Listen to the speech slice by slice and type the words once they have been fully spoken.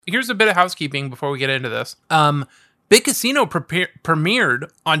Here's a bit of housekeeping before we get into this. Big Casino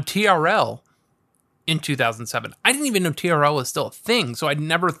premiered on TRL in 2007. I didn't even know TRL was still a thing, so I'd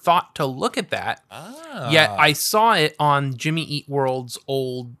never thought to look at that. Yet I saw it on Jimmy Eat World's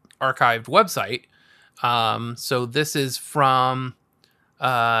old archived website. So this is from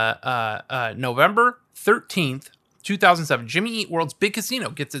November 13th, 2007. Jimmy Eat World's Big Casino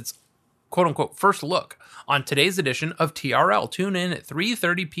gets its quote-unquote first look on today's edition of TRL. Tune in at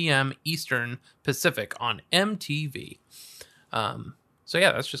 3:30 p.m. Eastern Pacific on MTV. So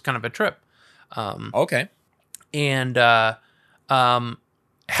yeah, that's just kind of a trip. Okay. And what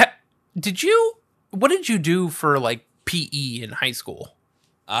did you do for like PE in high school?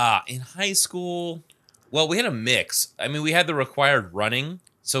 In high school, well, we had a mix. I mean, we had the required running,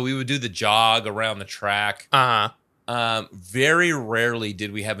 so we would do the jog around the track. Very rarely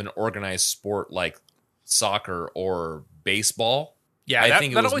did we have an organized sport like soccer or baseball. Yeah, I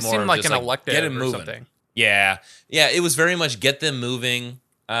think that always seemed like an elective or something. Yeah, it was very much get them moving,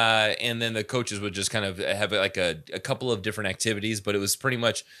 and then the coaches would just kind of have like a couple of different activities, but it was pretty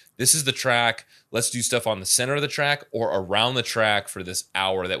much, this is the track, let's do stuff on the center of the track or around the track for this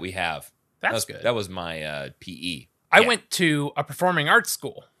hour that we have. That's good. That was my PE. I went to a performing arts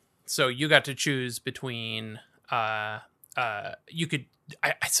school, so you got to choose between... you could,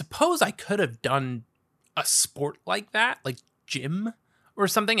 I suppose I could have done a sport like that, like gym or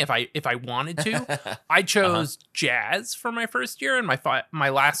something if I wanted to. I chose jazz for my first year, and my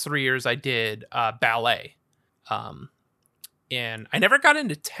last 3 years I did ballet. And I never got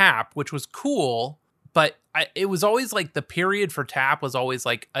into tap, which was cool, but it was always like the period for tap was always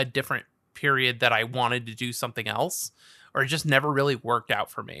like a different period that I wanted to do something else, or it just never really worked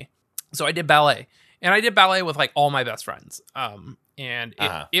out for me. So I did ballet. And I did ballet with like all my best friends. And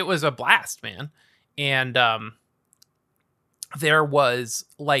it was a blast, man. And there was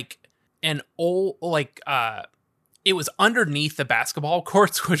like an old, like, it was underneath the basketball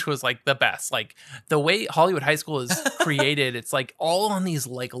courts, which was like the best. Like the way Hollywood High School is created, it's like all on these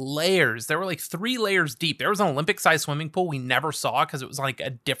like layers. There were like 3 layers deep. There was an Olympic sized swimming pool we never saw because it was like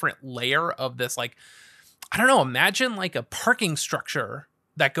a different layer of this, like, I don't know, imagine like a parking structure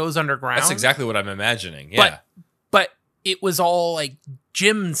that goes underground. That's exactly what I'm imagining. Yeah. But it was all like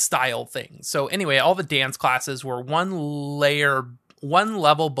gym style things. So anyway, all the dance classes were one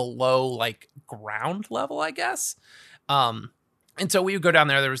level below like ground level, I guess. And so we would go down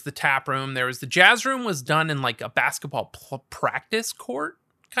there. There was the tap room. There was the jazz room was done in like a basketball practice court,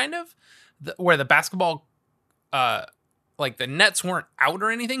 kind of, where the basketball, like the nets weren't out or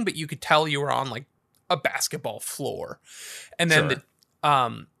anything, but you could tell you were on like a basketball floor. And then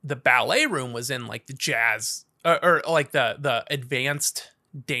the ballet room was in like the jazz or like the advanced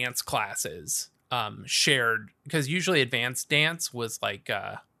dance classes, shared, because usually advanced dance was like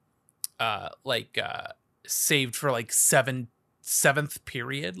saved for like seventh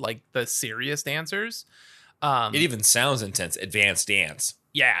period, like the serious dancers. It even sounds intense. Advanced dance.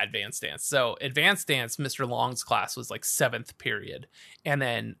 Yeah, advanced dance. So advanced dance, Mr. Long's class was like 7th period. And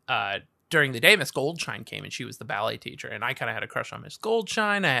then during the day, Miss Goldshine came and she was the ballet teacher. And I kind of had a crush on Miss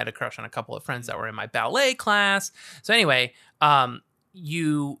Goldshine. I had a crush on a couple of friends that were in my ballet class. So anyway,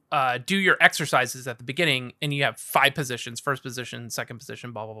 you do your exercises at the beginning and you have 5 positions, first position, second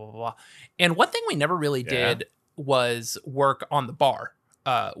position, blah, blah, blah, blah. And one thing we never really did was work on the bar,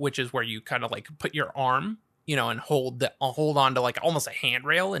 which is where you kind of like put your arm, you know, and hold on to like almost a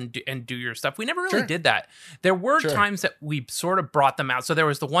handrail and do your stuff. We never really did that. There were times that we sort of brought them out. So there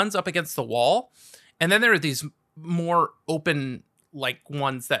was the ones up against the wall, and then there were these more open like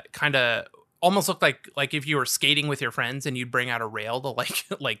ones that kind of almost looked like if you were skating with your friends and you'd bring out a rail to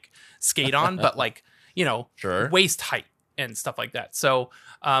like skate on, but like, you know, waist height and stuff like that. So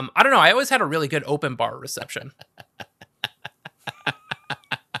I don't know. I always had a really good open bar reception.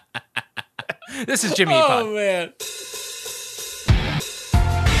 This is Jimmy Eat Pod. Oh, man.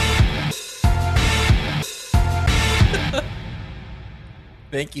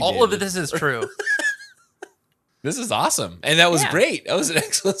 Thank you, All of this is true. This is awesome. And that was great. That was an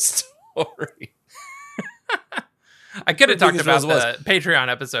excellent story. I could have talked about the Patreon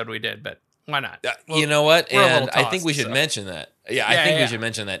episode we did, but why not? You know what? And I think we should mention that. Yeah, I think we should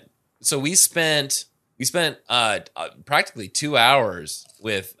mention that. So we spent practically 2 hours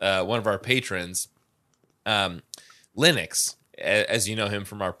with one of our patrons, Linux, as you know him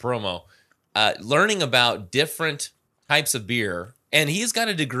from our promo, learning about different types of beer, and he's got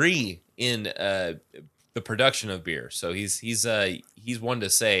a degree in the production of beer, so he's one to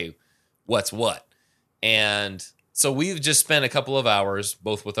say what's what. And so we've just spent a couple of hours,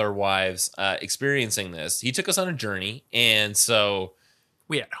 both with our wives, experiencing this. He took us on a journey, and so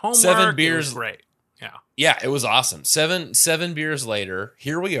We had homework. 7 beers. It was great. Yeah. Yeah, it was awesome. Seven beers later,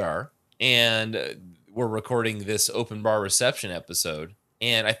 here we are, and we're recording this open bar reception episode.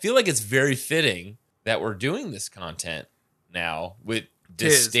 And I feel like it's very fitting that we're doing this content now with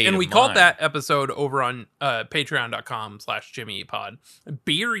this state and of we called mind. that episode over on patreon.com/JimmyEpod.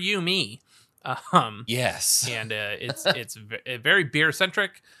 Beer You Me. Yes. And it's very beer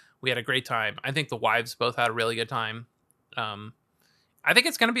centric. We had a great time. I think the wives both had a really good time. I think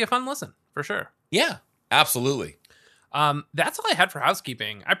it's going to be a fun listen for sure. Yeah, absolutely. That's all I had for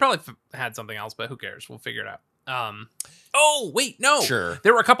housekeeping. I probably had something else, but who cares? We'll figure it out. Oh wait, no. Sure.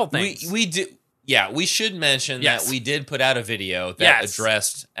 There were a couple things. We did. Yeah, we should mention Yes. that we did put out a video that Yes.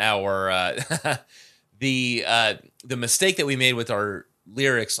 addressed our the mistake that we made with our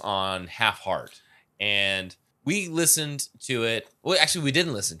lyrics on Half Heart, and we listened to it. Well, actually, we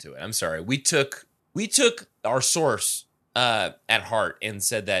didn't listen to it. I'm sorry. We took our source at heart and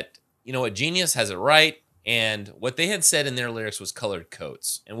said that, you know what, Genius has it right, and what they had said in their lyrics was colored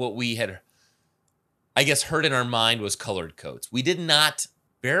coats, and what we had, I guess, heard in our mind was colored coats. We did not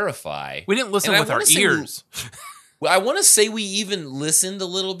verify. We didn't listen And I with our wanna say ears. Well, I want to say we even listened a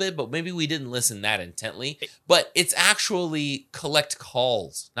little bit, but maybe we didn't listen that intently. But it's actually collect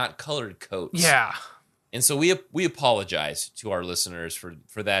calls, not colored coats. Yeah. And so we apologize to our listeners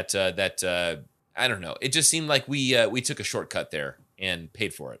for that. I don't know. It just seemed like we took a shortcut there and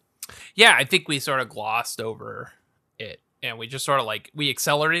paid for it. Yeah, I think we sort of glossed over it, and we just sort of we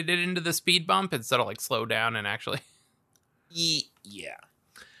accelerated into the speed bump instead of slow down and actually. Yeah.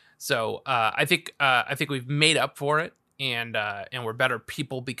 So I think we've made up for it, and we're better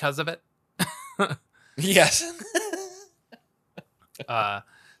people because of it. Yes.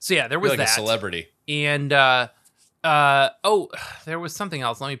 So yeah, there was You're like that a celebrity. and there was something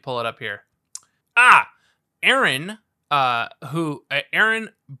else. Let me pull it up here. Aaron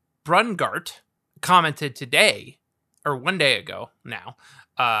Brungart commented today, or one day ago now,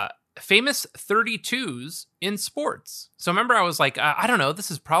 famous 32s in sports. So remember I was like, I don't know,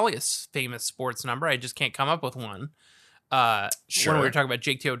 this is probably a famous sports number. I just can't come up with one. Sure. When we were talking about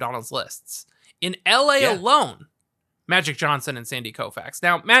Jake T. O'Donnell's lists. In LA alone, Magic Johnson and Sandy Koufax.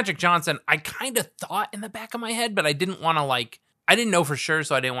 Now, Magic Johnson, I kind of thought in the back of my head, but I didn't want to I didn't know for sure,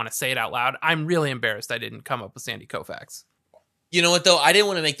 so I didn't want to say it out loud. I'm really embarrassed I didn't come up with Sandy Koufax. You know what, though? I didn't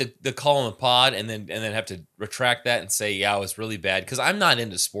want to make the call on the pod and then have to retract that and say, yeah, it was really bad, because I'm not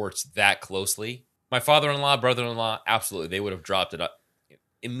into sports that closely. My father-in-law, brother-in-law, absolutely, they would have dropped it up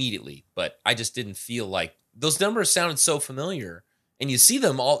immediately, but I just didn't feel like those numbers sounded so familiar, and you see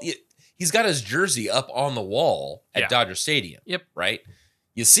them all. He's got his jersey up on the wall at Dodger Stadium. Yep. Right?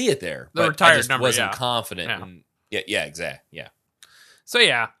 You see it there, The but retired I just number, wasn't yeah. confident. Yeah. Yeah, exactly. Yeah. So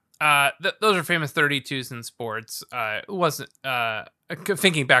yeah, those are famous 32s in sports. It wasn't,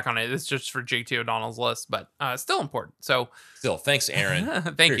 thinking back on it, it's just for JT O'Donnell's list, but still important. So Still, thanks,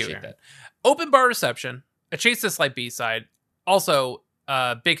 Aaron. thank you, Aaron. Open bar reception, a Chase This Light B-side, also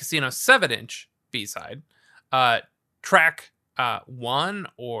Big Casino 7-inch B-side, track 1,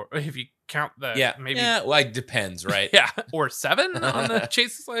 or if you count the maybe well, it depends, right? or 7 on the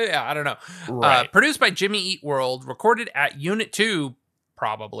Chase This Light. Yeah, I don't know. Right. Produced by Jimmy Eat World, recorded at Unit 2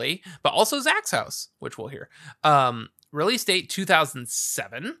 probably, but also Zach's house, which we'll hear. Release date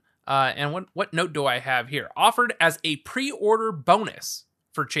 2007. And what note do I have here? Offered as a pre-order bonus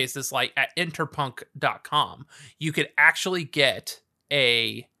for Chase This Light at interpunk.com. You could actually get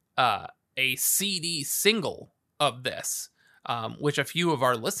a CD single of this, which a few of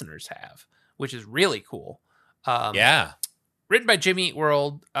our listeners have, which is really cool. Written by Jimmy Eat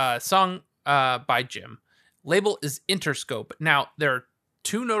World, sung by Jim. Label is Interscope. Now, there are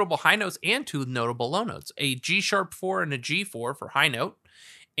 2 notable high notes and 2 notable low notes. A G-sharp 4 and a G4 for high note,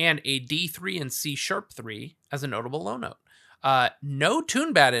 and a D3 and C-sharp 3 as a notable low note. No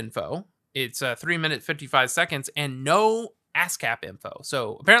tune bad info. It's 3 minutes 55 seconds, and no ASCAP info.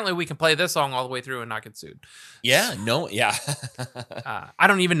 So apparently we can play this song all the way through and not get sued. Yeah. I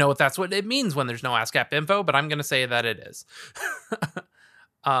don't even know if that's what it means when there's no ASCAP info, but I'm going to say that it is.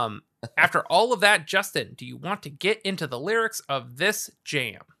 After all of that, Justin, do you want to get into the lyrics of this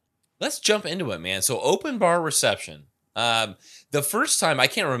jam? Let's jump into it, man. So open bar reception. The first time, I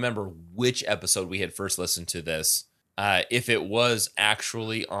can't remember which episode we had first listened to this. If it was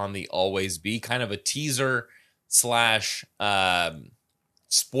actually on the Always Be, kind of a teaser /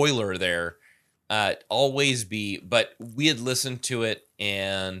 spoiler there. Always Be, but we had listened to it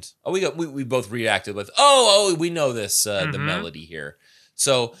and we both reacted with, we know this, the melody here.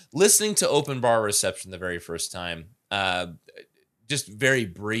 So listening to open bar reception the very first time, just very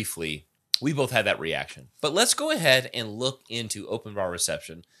briefly, we both had that reaction. But let's go ahead and look into Open Bar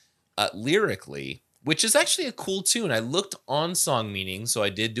Reception lyrically, which is actually a cool tune. I looked on Song Meaning, so I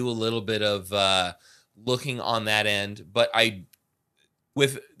did do a little bit of looking on that end, but I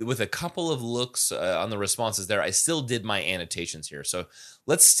with a couple of looks on the responses there, I still did my annotations here. So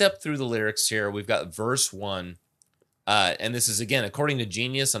let's step through the lyrics here. We've got verse 1. And this is, again, according to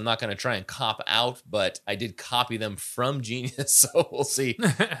Genius. I'm not going to try and cop out, but I did copy them from Genius. So we'll see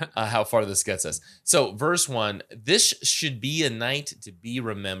how far this gets us. So verse 1, this should be a night to be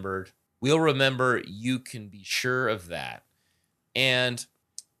remembered. We'll remember, you can be sure of that. And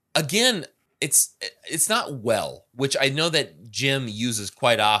again, it's not well, which I know that Jim uses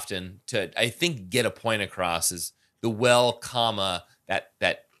quite often to, I think, get a point across, is the well, comma,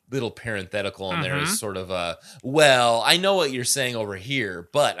 that little parenthetical in there is sort of well, I know what you're saying over here,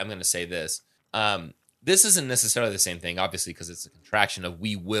 but I'm going to say this. This isn't necessarily the same thing, obviously, because it's a contraction of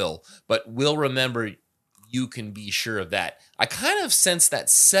we will, but we'll remember, you can be sure of that. I kind of sense that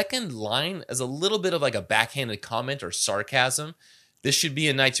second line as a little bit of like a backhanded comment or sarcasm. This should be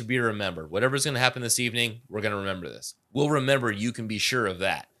a night to be remembered. Whatever's going to happen this evening, we're going to remember this. We'll remember, you can be sure of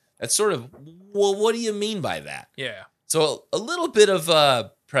that. That's sort of, well, what do you mean by that? Yeah. So a little bit of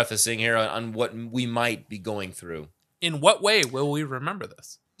prefacing here on what we might be going through. In what way will we remember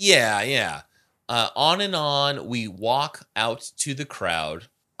this? Yeah. On and on, we walk out to the crowd.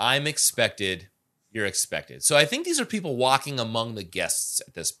 I'm expected, you're expected. So I think these are people walking among the guests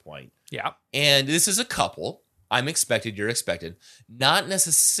at this point. Yeah. And this is a couple. I'm expected, you're expected. Not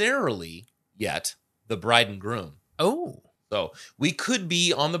necessarily yet the bride and groom. Oh. So we could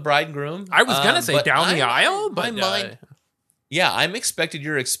be on the bride and groom. I was going to say down the aisle, but... My mind, yeah, I'm expected,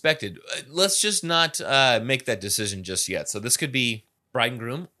 you're expected. Let's just not make that decision just yet. So this could be bride and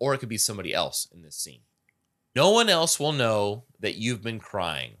groom, or it could be somebody else in this scene. No one else will know that you've been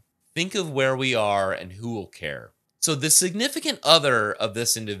crying. Think of where we are and who will care. So the significant other of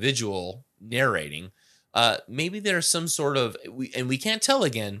this individual narrating, maybe there's some sort of, and we can't tell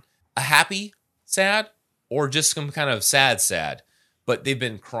again, a happy, sad, or just some kind of sad, but they've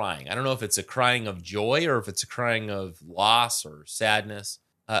been crying. I don't know if it's a crying of joy or if it's a crying of loss or sadness.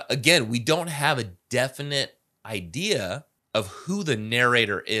 Again, we don't have a definite idea of who the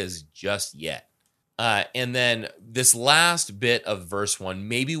narrator is just yet. And then this last bit of verse 1,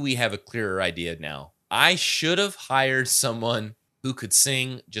 maybe we have a clearer idea now. I should have hired someone who could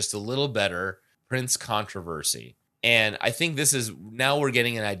sing just a little better. Prince controversy. And I think this is, now we're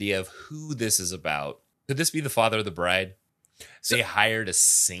getting an idea of who this is about. Could this be the father of the bride? So, they hired a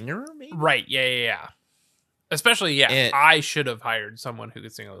singer, maybe? Right, yeah. Especially, and, I should have hired someone who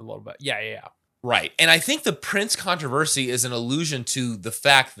could sing a little bit. Yeah. Right. And I think the Prince controversy is an allusion to the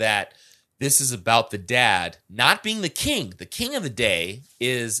fact that this is about the dad not being the king. The king of the day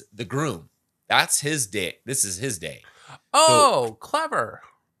is the groom. That's his day. This is his day. Oh, so, clever.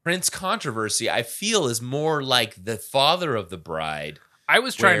 Prince controversy, I feel, is more like the father of the bride. I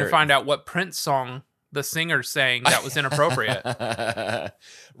was trying to find out what Prince song the singer sang that was inappropriate.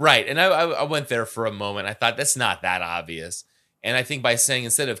 Right. And I went there for a moment. I thought that's not that obvious. And I think by saying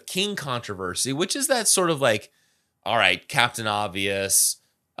instead of king controversy, which is that sort of like, all right, Captain Obvious,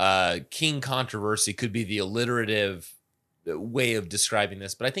 king controversy could be the alliterative way of describing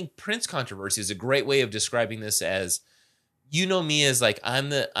this. But I think Prince controversy is a great way of describing this as, you know me as like,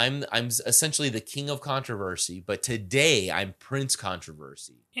 I'm essentially the king of controversy, but today I'm Prince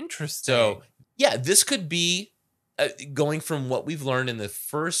controversy. Interesting. So yeah, this could be going from what we've learned in the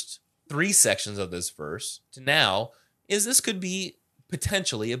first 3 sections of this verse to now, is this could be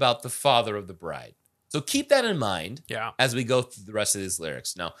potentially about the father of the bride. So keep that in mind as we go through the rest of these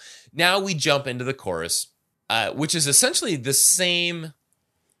lyrics. Now we jump into the chorus, which is essentially the same.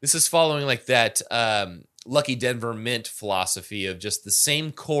 This is following like that Lucky Denver Mint philosophy of just the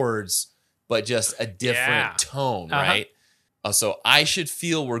same chords, but just a different tone, right? So I should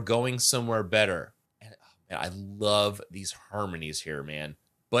feel we're going somewhere better. And man, I love these harmonies here, man.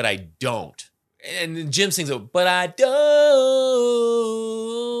 But I don't. And Jim sings it, but I don't.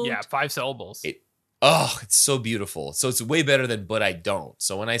 Yeah, 5 syllables. It's so beautiful. So it's way better than but I don't.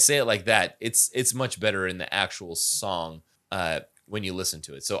 So when I say it like that, it's much better in the actual song when you listen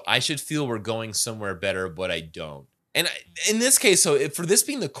to it. So I should feel we're going somewhere better, but I don't. And in this case, so for this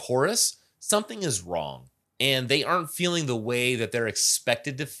being the chorus, something is wrong. And they aren't feeling the way that they're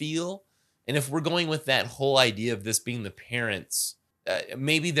expected to feel. And if we're going with that whole idea of this being the parents,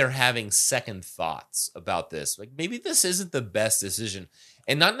 maybe they're having second thoughts about this. Like maybe this isn't the best decision.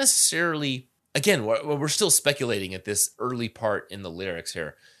 And not necessarily, again, we're still speculating at this early part in the lyrics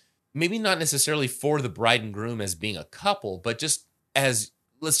here. Maybe not necessarily for the bride and groom as being a couple, but just as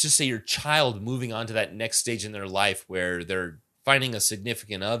let's just say your child moving on to that next stage in their life where they're finding a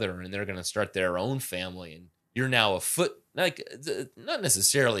significant other and they're going to start their own family, and you're now not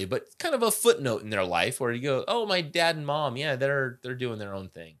necessarily, but kind of a footnote in their life where you go, oh, my dad and mom, yeah, they're doing their own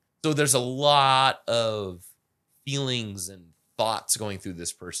thing. So there's a lot of feelings and thoughts going through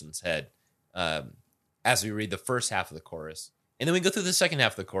this person's head as we read the first half of the chorus. And then we go through the second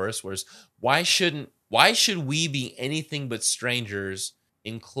half of the chorus, where it's, why should we be anything but strangers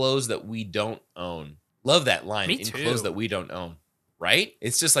in clothes that we don't own? Love that line. Me in too. Clothes that we don't own. Right?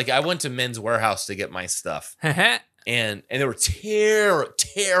 It's just like, I went to Men's Warehouse to get my stuff. And they were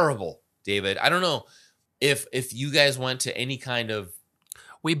terrible, David. I don't know if you guys went to any kind of...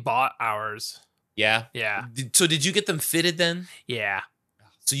 We bought ours. Yeah? Yeah. So did you get them fitted then? Yeah.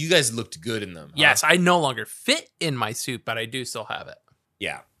 So you guys looked good in them. Huh? Yes, I no longer fit in my suit, but I do still have it.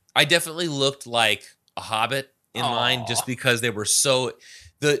 Yeah. I definitely looked like a hobbit in mine, just because they were so...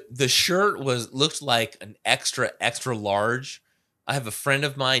 The shirt looked like an extra large. I have a friend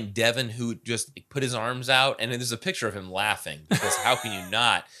of mine, Devin, who just put his arms out, and there's a picture of him laughing, because how can you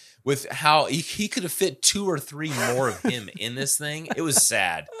not? With how he could have fit 2 or 3 more of him in this thing. It was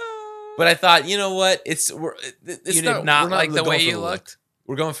sad. But I thought, you know what? You did not like the way you looked?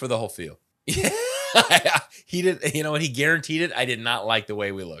 We're going for the whole feel. Yeah. He did. You know what? He guaranteed it. I did not like the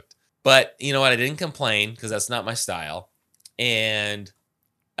way we looked. But you know what? I didn't complain, because that's not my style. And...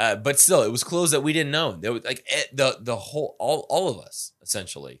 but still, it was clothes that we didn't know. There was like the whole, all of us,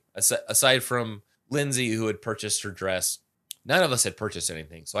 essentially, aside from Lindsay, who had purchased her dress, none of us had purchased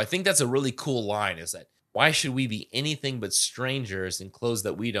anything. So I think that's a really cool line, is that why should we be anything but strangers in clothes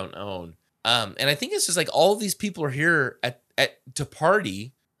that we don't own? And I think it's just like all of these people are here to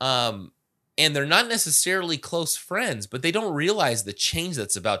party, and they're not necessarily close friends, but they don't realize the change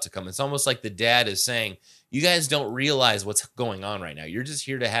that's about to come. It's almost like the dad is saying, you guys don't realize what's going on right now. You're just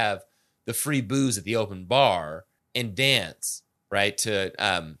here to have the free booze at the open bar and dance, right?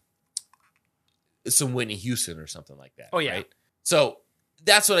 To some Whitney Houston or something like that. Oh, yeah. Right? So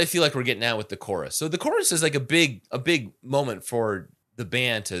that's what I feel like we're getting at with the chorus. So the chorus is like a big moment for the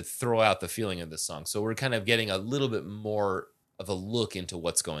band to throw out the feeling of this song. So we're kind of getting a little bit more of a look into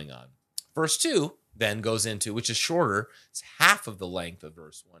what's going on. Verse 2 then goes into, which is shorter. It's half of the length of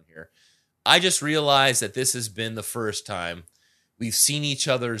verse 1 here. I just realized that this has been the first time we've seen each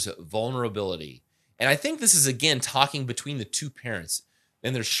other's vulnerability. And I think this is, again, talking between the two parents.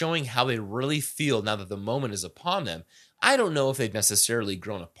 And they're showing how they really feel now that the moment is upon them. I don't know if they've necessarily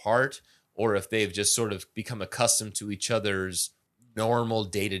grown apart, or if they've just sort of become accustomed to each other's normal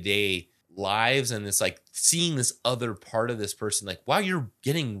day-to-day lives. And it's like seeing this other part of this person, like, wow, you're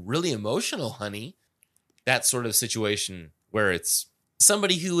getting really emotional, honey. That sort of situation where it's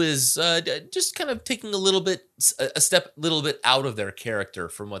somebody who is just kind of taking a step out of their character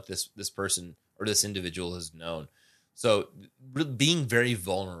from what this person or this individual has known. So being very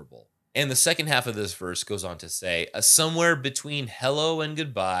vulnerable. And the second half of this verse goes on to say, somewhere between hello and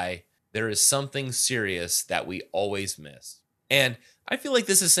goodbye, there is something serious that we always miss. And I feel like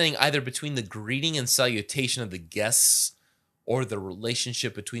this is saying either between the greeting and salutation of the guests or the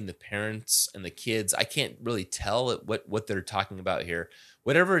relationship between the parents and the kids. I can't really tell what they're talking about here.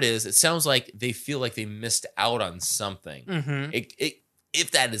 Whatever it is, it sounds like they feel like they missed out on something. Mm-hmm.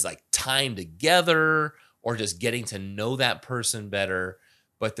 If that is like time together or just getting to know that person better,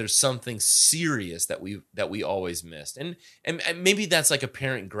 but there's something serious that we always missed. And maybe that's like a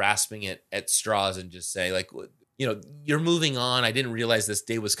parent grasping at straws and just say, like, you know, you're moving on. I didn't realize this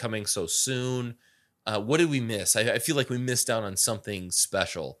day was coming so soon. What did we miss? I feel like we missed out on something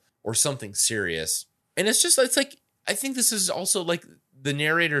special or something serious. And it's like, I think this is also like the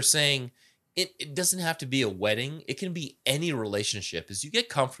narrator saying, it doesn't have to be a wedding. It can be any relationship. As you get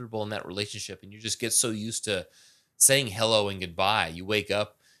comfortable in that relationship and you just get so used to saying hello and goodbye, you wake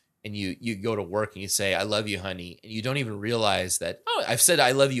up and you go to work and you say, I love you, honey. And you don't even realize that, oh, I've said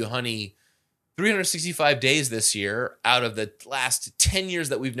I love you, honey, 365 days this year out of the last 10 years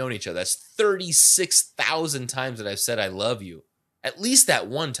that we've known each other. That's 36,000 times that I've said I love you. At least that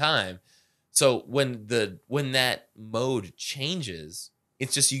one time. So when that mode changes,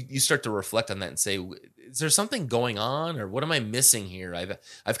 it's just you start to reflect on that and say, is there something going on, or what am I missing here?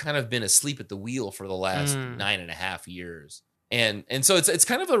 I've kind of been asleep at the wheel for the last 9.5 years. And so it's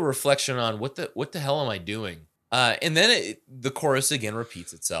kind of a reflection on what the hell am I doing? And then the chorus again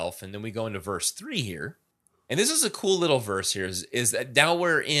repeats itself, and then we go into verse 3 here. And this is a cool little verse here, is that now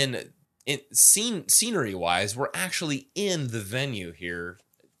we're in scenery wise, we're actually in the venue here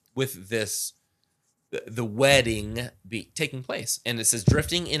with this, the wedding taking place. And it says,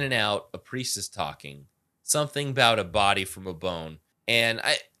 drifting in and out, a priest is talking, something about a body from a bone. And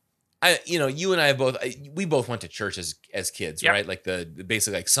you know, you and I both, we both went to church as kids, Yep. right? Like the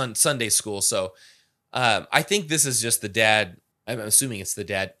basic like Sunday school. So I think this is just the dad. I'm assuming it's the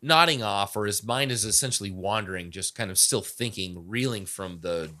dad nodding off, or his mind is essentially wandering, just kind of still thinking, reeling from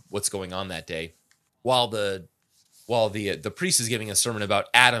what's going on that day, while the priest is giving a sermon about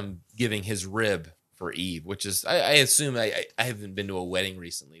Adam giving his rib for Eve, which is I assume I haven't been to a wedding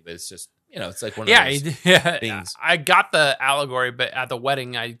recently, but it's just, you know, it's like one of those Yeah. things. I got the allegory, but at the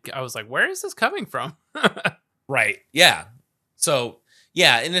wedding, I was like, where is this coming from? Right. Yeah. So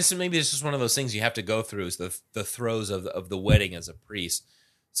yeah, and maybe it's just one of those things you have to go through, is the throes of the wedding as a priest.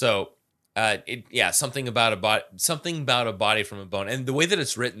 So something about a body from a bone, and the way that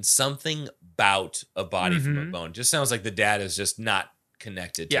it's written, something about a body from a bone, just sounds like the dad is just not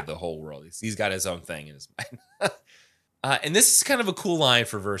connected to the whole world. He's got his own thing in his mind. And this is kind of a cool line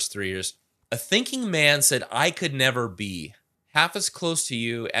for verse 3. Is a thinking man said, "I could never be half as close to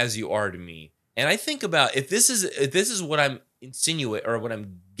you as you are to me." And I think about, if this is what I'm insinuating, or what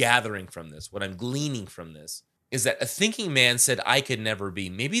I'm gathering from this, what I'm gleaning from this, is that a thinking man said, "I could never be."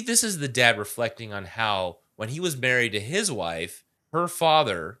 Maybe this is the dad reflecting on how, when he was married to his wife, her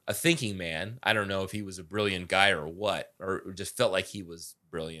father, a thinking man, I don't know if he was a brilliant guy or what, or just felt like he was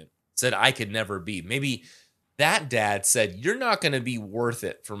brilliant, said, "I could never be." Maybe that dad said, "You're not going to be worth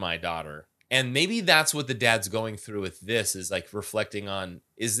it for my daughter." And maybe that's what the dad's going through with this, is like reflecting on,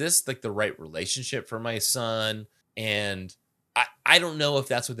 is this like the right relationship for my son? And I don't know if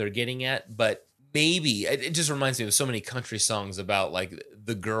that's what they're getting at, but maybe it just reminds me of so many country songs about like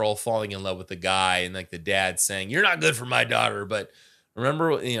the girl falling in love with the guy, and like the dad saying, "You're not good for my daughter, but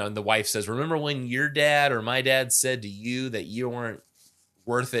remember," you know, and the wife says, "Remember when your dad or my dad said to you that you weren't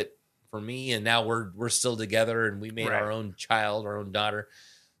worth it for me, and now we're still together, and we made our own child, our own daughter."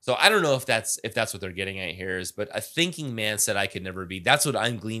 So I don't know if that's what they're getting at here, is, but a thinking man said, "I could never be." That's what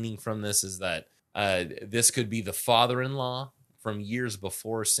I'm gleaning from this, is that this could be the father-in-law from years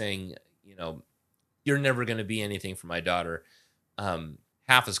before saying, you know, "You're never going to be anything for my daughter,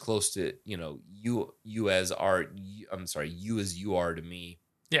 half as close to, you know, you as you are to me."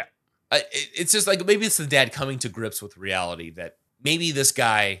 Yeah. It's just like, maybe it's the dad coming to grips with reality that maybe this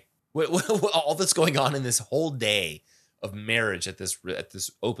guy, all that's going on in this whole day of marriage at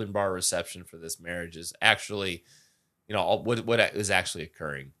this open bar reception for this marriage, is actually, you know, what is actually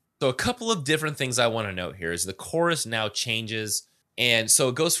occurring. So a couple of different things I want to note here is the chorus now changes. And so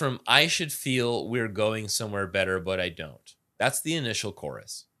it goes from, "I should feel we're going somewhere better, but I don't." That's the initial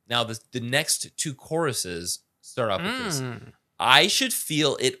chorus. Now the next two choruses start off with this. "I should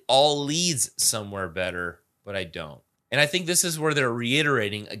feel it all leads somewhere better, but I don't." And I think this is where they're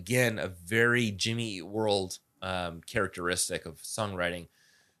reiterating, again, a very Jimmy Eat World characteristic of songwriting.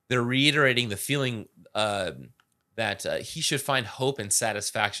 They're reiterating the feeling that he should find hope and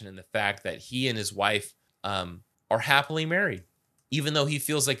satisfaction in the fact that he and his wife are happily married, even though he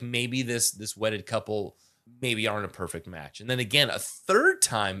feels like maybe this wedded couple maybe aren't a perfect match. And then again, a third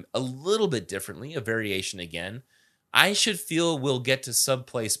time, a little bit differently, a variation again, "I should feel we'll get to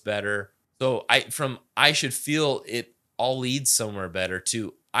someplace better." So I should feel it all leads somewhere better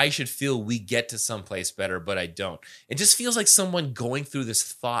to, "I should feel we get to someplace better, but I don't." It just feels like someone going through this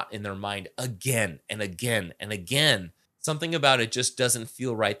thought in their mind again and again and again. Something about it just doesn't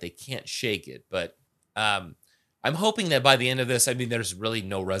feel right. They can't shake it. But I'm hoping that by the end of this, I mean, there's really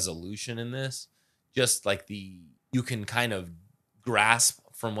no resolution in this. Just like you can kind of grasp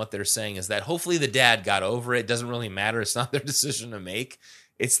from what they're saying, is that hopefully the dad got over it. It doesn't really matter. It's not their decision to make.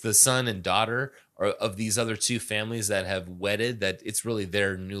 It's the son and daughter of these other two families that have wedded, that it's really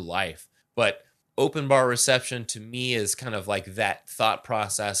their new life. But open bar reception to me is kind of like that thought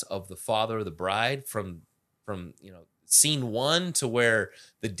process of the father, the bride, from you know, scene one to where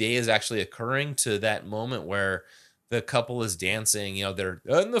the day is actually occurring, to that moment where the couple is dancing. You know, they're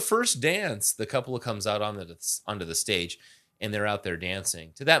in the first dance. The couple comes out onto the stage, and they're out there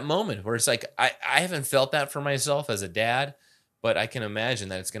dancing, to that moment where it's like, I haven't felt that for myself as a dad, but I can imagine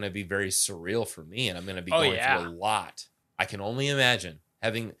that it's going to be very surreal for me, and I'm going to be going through a lot. I can only imagine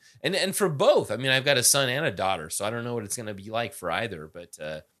having, and for both. I mean, I've got a son and a daughter, so I don't know what it's going to be like for either, but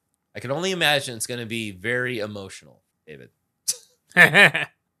I can only imagine it's going to be very emotional, David.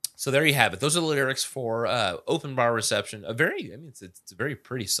 So there you have it. Those are the lyrics for Open Bar Reception. It's a very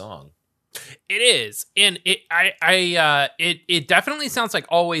pretty song. It is, and it definitely sounds like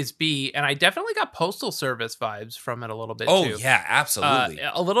Always Be, and I definitely got Postal Service vibes from it a little bit too. Oh yeah, absolutely.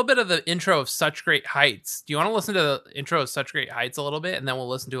 A little bit of the intro of Such Great Heights. Do you want to listen to the intro of Such Great Heights a little bit, and then we'll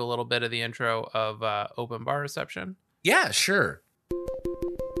listen to a little bit of the intro of Open Bar Reception? Yeah, sure.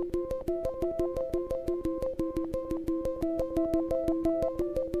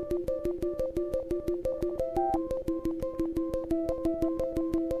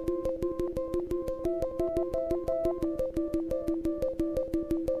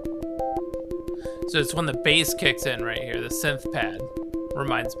 So it's when the bass kicks in right here. The synth pad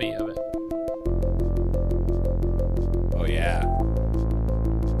reminds me of it. Oh, yeah.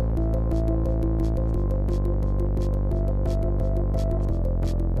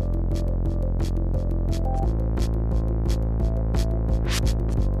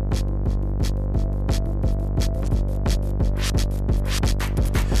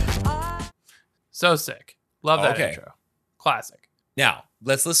 So sick. Love that Okay. intro. Classic. Now,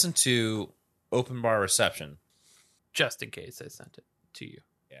 let's listen to Open Bar Reception. Just in case I sent it to you.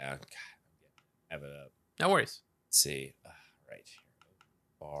 Yeah. God, have it up. No worries. Let's see. Right here.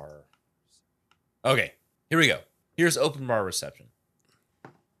 Bar. Okay. Here we go. Here's Open Bar Reception.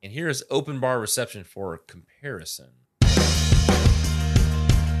 And here's Open Bar Reception for comparison.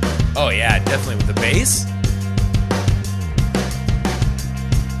 Oh, yeah. Definitely with the bass.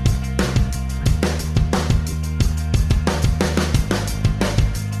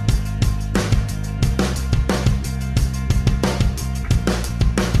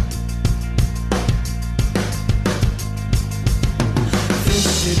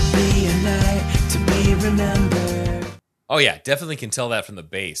 Oh, yeah. Definitely can tell that from the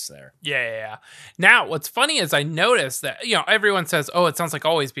bass there. Yeah. Now, what's funny is I noticed that, everyone says, oh, it sounds like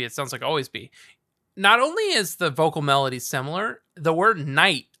Always Be. It sounds like Always Be. Not only is the vocal melody similar, the word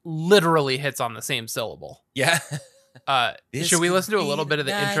night literally hits on the same syllable. Yeah. Should we listen to a little bit of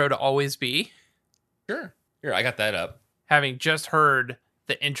the intro to Always Be? Sure. Here, I got that up. Having just heard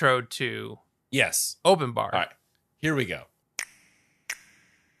the intro to Yes. Open Bar. All right. Here we go.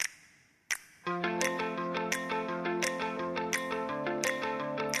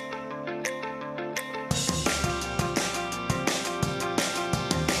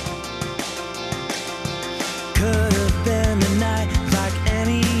 Could have been a night like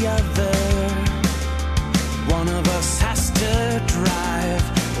any other. One of us has to drive,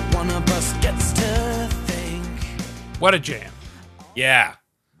 but one of us gets to think. What a jam. Yeah.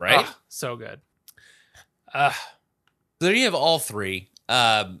 Right? Oh, so good. So there you have all three.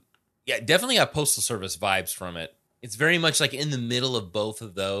 Yeah, definitely got Postal Service vibes from it. It's very much like in the middle of both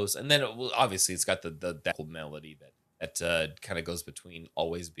of those. And then obviously it's got that cool melody that kind of goes between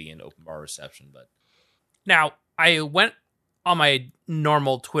Always Be and Open Bar Reception. But Now, I went on my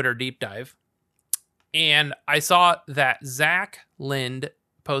normal Twitter deep dive, and I saw that Zach Lind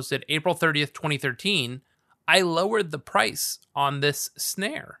posted April 30th, 2013. I lowered the price on this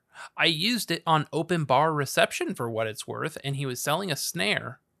snare. I used it on Open Bar Reception for what it's worth, and he was selling a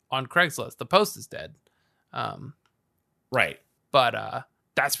snare on Craigslist. The post is dead. right. But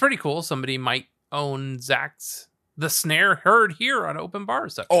that's pretty cool. Somebody might own the snare heard here on Open Bar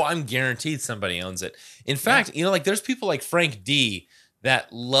Reception. Oh, I'm guaranteed somebody owns it. In fact, there's people like Frank D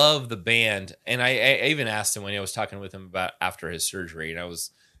that love the band. And I even asked him when I was talking with him about after his surgery, and I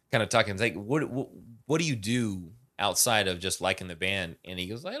was kind of talking like, what do you do outside of just liking the band? And he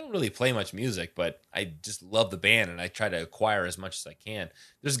goes, I don't really play much music, but I just love the band and I try to acquire as much as I can.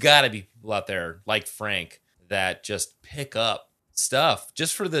 There's got to be people out there like Frank that just pick up stuff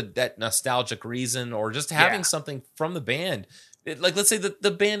just for that nostalgic reason, or just having something from the band. Like, let's say that the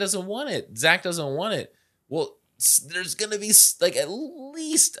band doesn't want it, Zach doesn't want it. Well, there's gonna be like at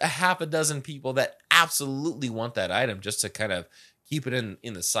least a half a dozen people that absolutely want that item, just to kind of keep it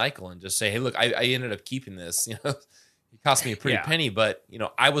in the cycle and just say, hey, look, I ended up keeping this. It cost me a pretty penny, but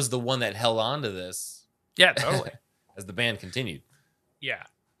I was the one that held on to this. Yeah, totally. As the band continued. Yeah.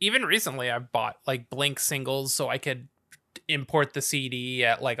 Even recently, I bought like Blink singles so I could import the CD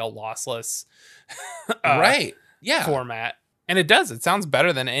at like a lossless right. Yeah. format. And it does. It sounds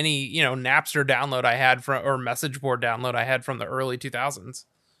better than any, Napster download I had or message board download I had from the early 2000s.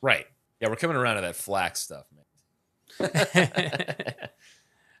 Right. Yeah, we're coming around to that FLAC stuff, man.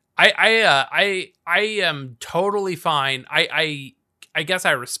 I am totally fine. I guess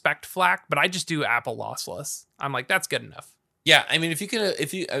I respect FLAC, but I just do Apple lossless. I'm like, that's good enough. Yeah, I mean,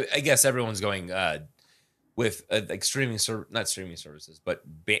 I guess everyone's going with like not streaming services, but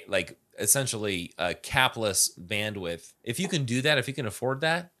essentially capless bandwidth. If you can do that, if you can afford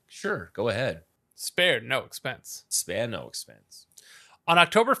that, sure, go ahead. Spared no expense. On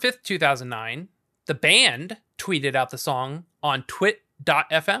October 5th, 2009, the band tweeted out the song on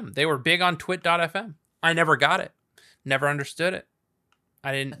twit.fm. They were big on twit.fm. I never got it. Never understood it.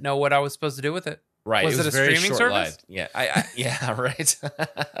 I didn't know what I was supposed to do with it. Right. Was it a very streaming service? Yeah. Yeah, right.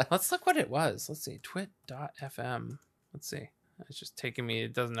 Let's look what it was. Let's see. Twit.fm. Let's see. It's just taking me.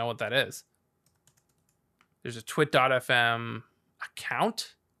 It doesn't know what that is. There's a twit.fm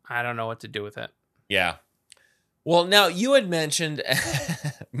account. I don't know what to do with it. Yeah. Well, now you had mentioned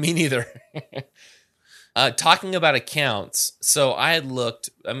me neither. Talking about accounts, so I had looked.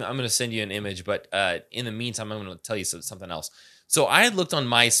 I'm going to send you an image, but in the meantime, I'm going to tell you something else. So I had looked on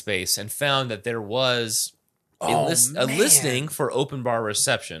MySpace and found that there was a listing for Open Bar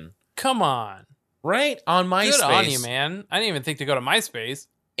Reception. Come on. Right on MySpace. Good on you, man. I didn't even think to go to MySpace.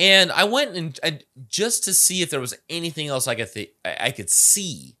 And I went and just to see if there was anything else I could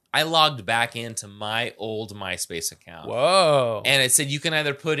see. I logged back into my old MySpace account. Whoa. And it said you can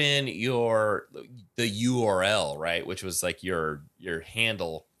either put in the URL, right, which was like your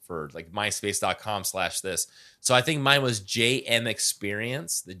handle for like myspace.com/this. So I think mine was JM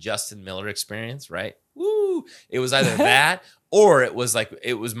Experience, the Justin Miller Experience, right? Woo! It was either that or it was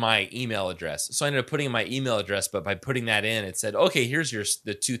my email address. So I ended up putting in my email address, but by putting that in, it said, okay, here's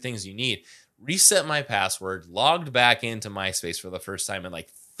the two things you need. Reset my password, logged back into MySpace for the first time in like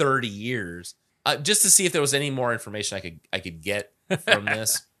 30 years, just to see if there was any more information I could get from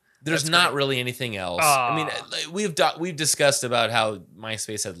this. There's not really anything else. I mean, we've discussed about how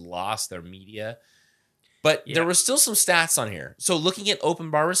MySpace had lost their media, but there were still some stats on here. So looking at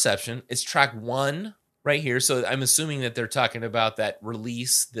Open Bar Reception, it's track 1 right here. So I'm assuming that they're talking about that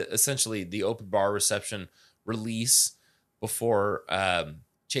release, essentially the Open Bar Reception release before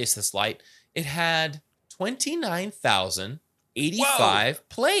Chase This Light. It had 29,085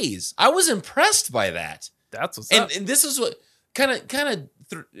 plays. I was impressed by that. That's what's up. And this is what kind of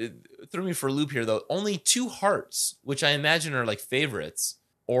threw me for a loop here, though. Only 2 hearts, which I imagine are like favorites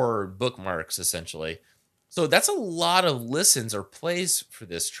or bookmarks, essentially. So that's a lot of listens or plays for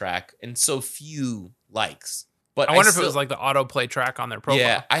this track, and so few likes. But I wonder if it was like the autoplay track on their profile.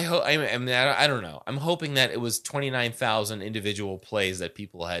 Yeah, I don't know. I'm hoping that it was 29,000 individual plays that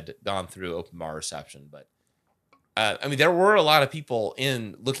people had gone through Open Bar Reception. But I mean, there were a lot of people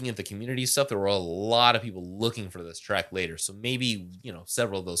in looking at the community stuff. There were a lot of people looking for this track later. So maybe,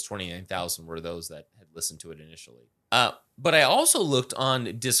 several of those 29,000 were those that had listened to it initially. But I also looked on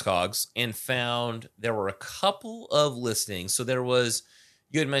Discogs and found there were a couple of listings. So there was,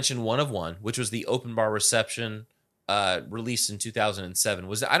 you had mentioned One of One, which was the Open Bar Reception released in 2007.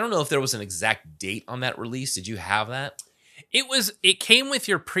 I don't know if there was an exact date on that release. Did you have that? It came with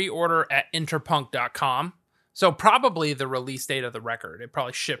your pre-order at interpunk.com. So probably the release date of the record. It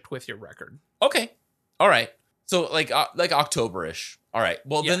probably shipped with your record. Okay. All right. So like October-ish. All right.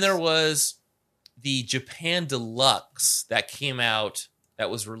 Well, Yes. Then there was the Japan Deluxe that came out, that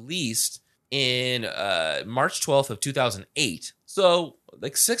was released in March 12th of 2008. So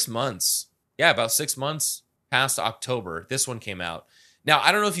like 6 months. Yeah, about 6 months past October, this one came out. Now,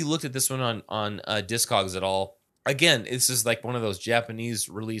 I don't know if you looked at this one on Discogs at all. Again, this is like one of those Japanese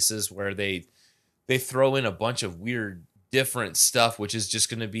releases where they throw in a bunch of weird, different stuff, which is just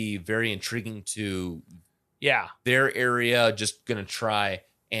going to be very intriguing to their area. Just going to try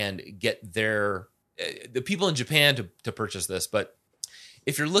and get the people in Japan to purchase this. But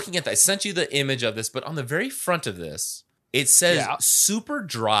if you're looking at that, I sent you the image of this, but on the very front of this, it says Super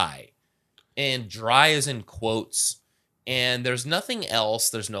Dry, and dry is in quotes. And there's nothing else.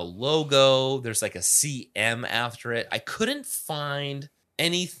 There's no logo. There's like a CM after it. I couldn't find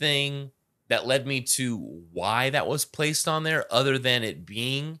anything that led me to why that was placed on there other than it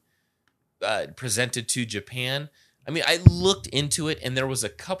being presented to Japan. I mean, I looked into it and there was a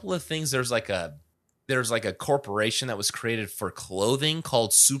couple of things. There's like a corporation that was created for clothing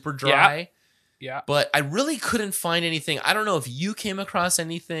called Super Dry. Yeah. But I really couldn't find anything. I don't know if you came across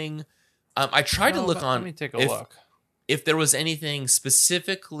anything. I tried to look on. Let me take a look. If there was anything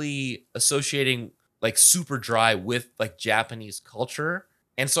specifically associating like Super Dry with like Japanese culture.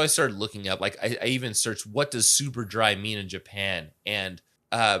 And so I started looking up, like I even searched, what does Super Dry mean in Japan? And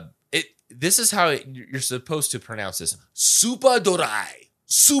this is how you're supposed to pronounce this. Super Dorai.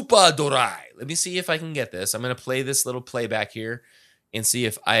 Super Dorai. Let me see if I can get this. I'm going to play this little playback here and see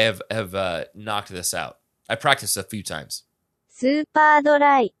if I have knocked this out. I practiced a few times. Super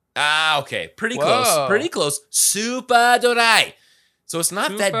Dry. Okay. Pretty close. Pretty close. Super Dorai. So it's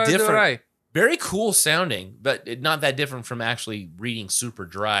not that different. Dry. Very cool sounding, but not that different from actually reading Super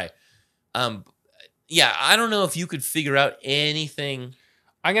Dry. Yeah, I don't know if you could figure out anything.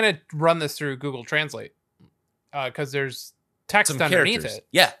 I'm going to run this through Google Translate because there's text Some underneath characters. it.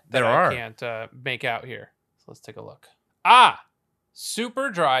 Yeah, there are. I can't make out here. So let's take a look. Super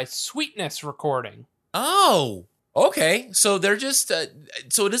Dry sweetness recording. Oh, okay. So they're just,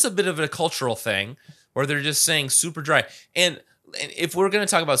 so it is a bit of a cultural thing where they're just saying Super Dry. And if we're going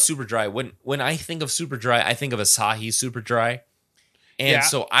to talk about Super Dry, when I think of Super Dry, I think of Asahi Super Dry. And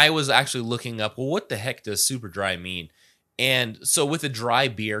so I was actually looking up, well, what the heck does Super Dry mean? And so with a dry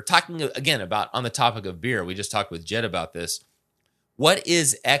beer, talking again about on the topic of beer, we just talked with Jed about this. What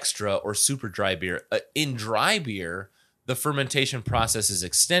is extra or super dry beer? In dry beer, the fermentation process is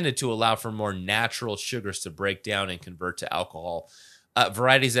extended to allow for more natural sugars to break down and convert to alcohol.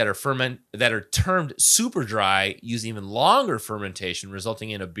 Varieties that are termed super dry use even longer fermentation,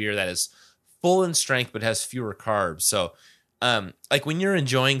 resulting in a beer that is full in strength but has fewer carbs. So, like when you're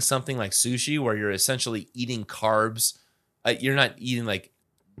enjoying something like sushi, where you're essentially eating carbs, you're not eating like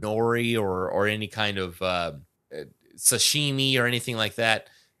nori or any kind of sashimi or anything like that.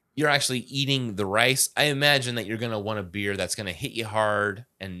 You're actually eating the rice. I imagine that you're going to want a beer that's going to hit you hard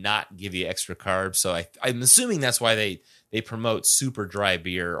and not give you extra carbs. So I'm assuming that's why they promote super dry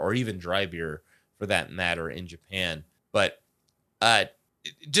beer, or even dry beer for that matter, in Japan. But it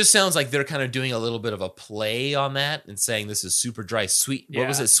just sounds like they're kind of doing a little bit of a play on that and saying this is super dry sweet. Yeah. What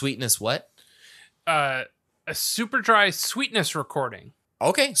was it? Sweetness what? A super dry sweetness recording.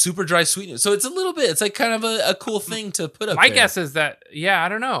 Okay, super dry sweetness. So it's a little bit, it's like kind of a cool thing to put up My there. guess is that, I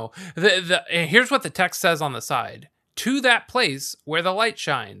don't know. Here's what the text says on the side. To that place where the light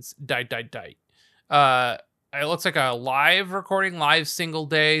shines. Dite. It looks like a live single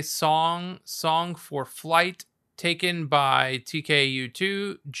day song for Flight, taken by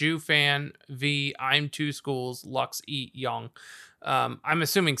TKU2, Ju Fan V, I'm Two Schools, Lux E Young. I'm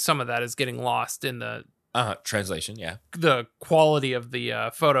assuming some of that is getting lost in the translation, yeah. The quality of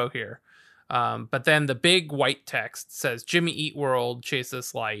the photo here. But then the big white text says Jimmy Eat World, Chase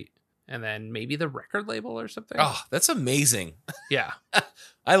This Light, and then maybe the record label or something. Oh, that's amazing. Yeah.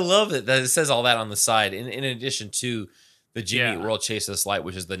 I love it that it says all that on the side, in addition to the Jimmy Eat World Chase This Light,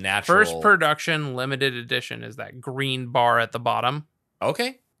 which is the natural. First production limited edition is that green bar at the bottom.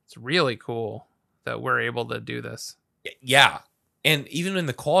 Okay. It's really cool that we're able to do this. Yeah. And even in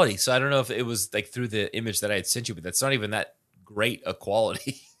the quality. So I don't know if it was like through the image that I had sent you, but that's not even that great a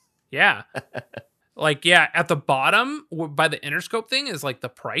quality. Yeah. At the bottom by the Interscope thing is like the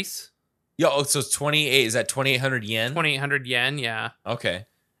price. So it's 28. Is that 2,800 yen? 2,800 yen, yeah. Okay.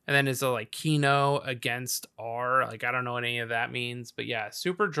 And then it's a like Kino against R. Like, I don't know what any of that means. But yeah,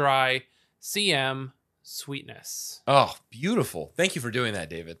 super dry, CM, sweetness. Oh, beautiful. Thank you for doing that,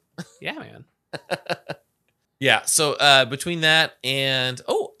 David. Yeah, man. Yeah, so between that and,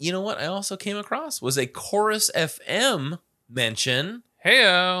 you know what I also came across was a Chorus FM mention.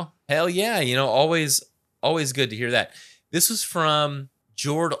 Heyo. Hell yeah, always good to hear that. This was from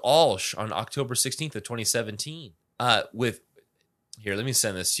Jord Alsh on October 16th of 2017. Here, let me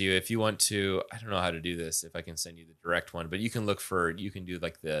send this to you if you want to. I don't know how to do this, if I can send you the direct one, but you can you can do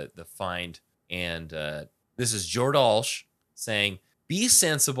like the find. And this is Jord Alsh saying, be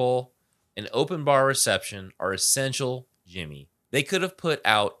sensible. An open bar reception are essential, Jimmy. They could have put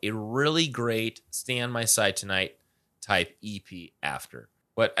out a really great Stay on My Side Tonight type EP after.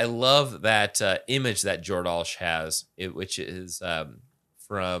 But I love that image that Jord Alsh has, which is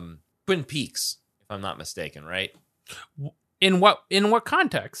from Twin Peaks, if I'm not mistaken, right? In what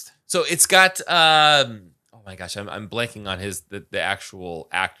context? So it's got oh my gosh, I'm blanking on the actual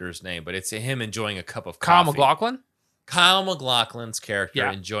actor's name, but it's him enjoying a cup of coffee. Kyle MacLachlan? Kyle MacLachlan's character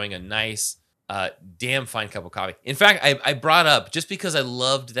enjoying a nice, damn fine cup of coffee. In fact, I brought up, just because I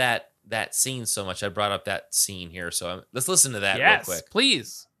loved that scene so much, I brought up that scene here. So let's listen to that real quick.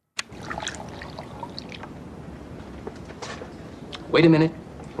 Please. Wait a minute.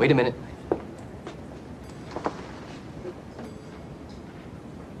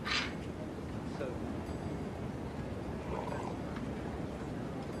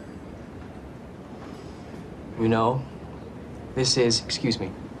 This is, excuse me,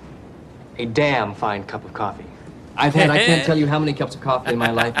 a damn fine cup of coffee. I can't tell you how many cups of coffee in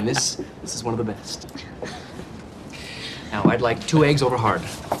my life, and this is one of the best. Now, I'd like 2 eggs over hard.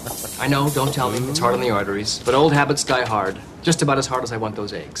 I know, don't tell me, it's hard on the arteries, but old habits die hard. Just about as hard as I want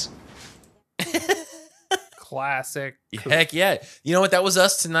those eggs. Classic. Heck yeah. You know what? That was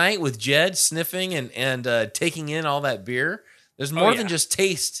us tonight with Jed sniffing and taking in all that beer. There's more than just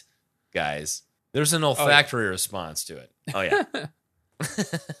taste, guys. There's an olfactory response to it. Oh, yeah.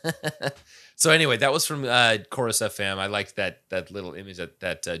 So anyway, that was from Chorus FM. I liked that little image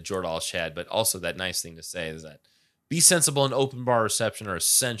that Jord Alsh had, but also that nice thing to say is that be sensible and open bar reception are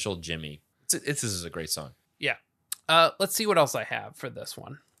essential, Jimmy. This is a great song. Yeah. Let's see what else I have for this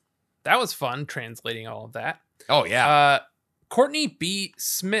one. That was fun translating all of that. Oh, yeah. Courtney B.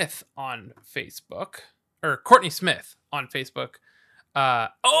 Smith on Facebook. Or Courtney Smith on Facebook.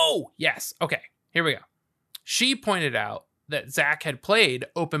 Oh, yes. Okay, here we go. She pointed out that Zach had played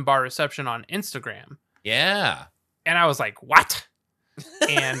open bar reception on Instagram. Yeah. And I was like, what?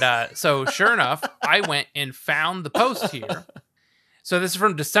 And so sure enough, I went and found the post here. So this is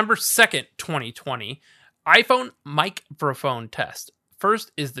from December 2nd, 2020. iPhone microphone test.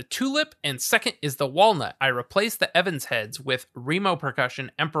 First is the tulip, and second is the walnut. I replaced the Evans heads with Remo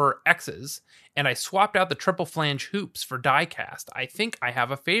Percussion Emperor X's, and I swapped out the triple flange hoops for die-cast. I think I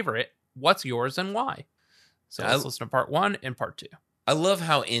have a favorite. What's yours and why? So let's listen to part 1 and part 2. I love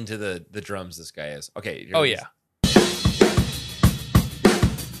how into the drums this guy is. Okay. Oh, yeah.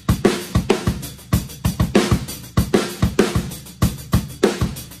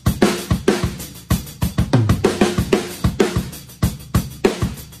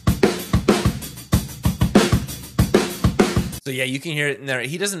 So yeah, you can hear it in there.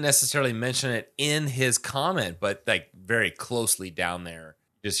 He doesn't necessarily mention it in his comment, but like very closely down there.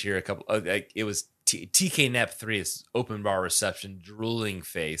 Just hear a couple. Like it was TK Nep 3's open bar reception drooling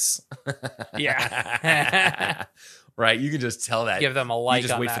face. Yeah. Right. You can just tell that. Give them a like. You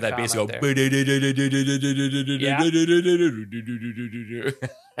just on wait that for that bass to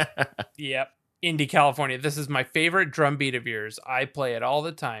go. Yep. Indy, California. This is my favorite drum beat of yours. I play it all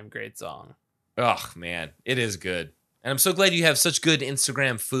the time. Great song. Oh man, it is good. And I'm so glad you have such good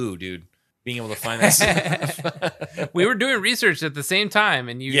Instagram foo, dude. Being able to find that stuff. We were doing research at the same time,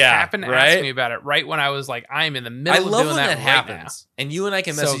 and you Yeah, happened to right? ask me about it right when I was like, I'm in the I middle of love doing when that right happens. And you and I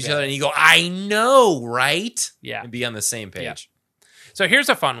can So message each good. other and you go, I know, right? Yeah. And be on the same page. Yeah. So here's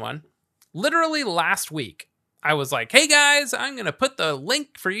a fun one. Literally last week, I was like, hey guys, I'm going to put the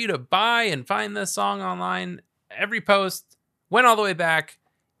link for you to buy and find this song online. Every post went all the way back,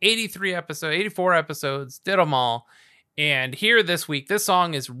 84 episodes, did them all. And here this week, this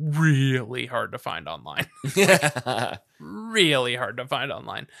song is really hard to find online. Really hard to find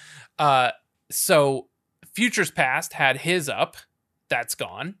online. So Futures Past had his up. That's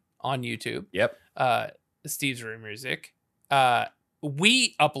gone on YouTube. Yep. Steve's Room Music.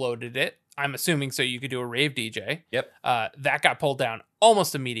 We uploaded it. I'm assuming so you could do a rave DJ. Yep. That got pulled down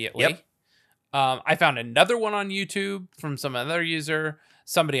almost immediately. Yep. I found another one on YouTube from some other user,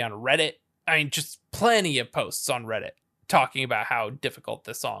 somebody on Reddit. I mean, just plenty of posts on Reddit talking about how difficult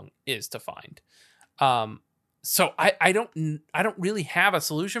this song is to find. So I don't really have a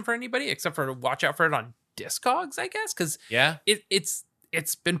solution for anybody except for to watch out for it on Discogs, I guess, because Yeah. it's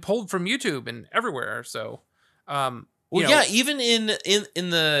been pulled from YouTube and everywhere. So, Well, you know, yeah, even in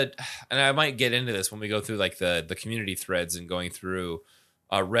the, and I might get into this when we go through like the community threads and going through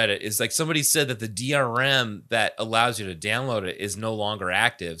Reddit, is like somebody said that the DRM that allows you to download it is no longer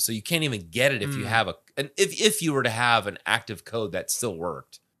active, so you can't even get it if you have if you were to have an active code that still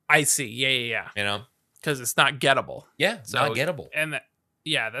worked. I see. Yeah. You know, Because it's not gettable. yeah, it's not gettable. And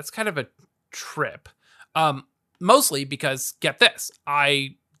that's kind of a trip. Mostly because, get this,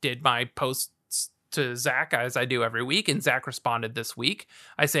 I did my posts to Zach as I do every week, and Zach responded this week.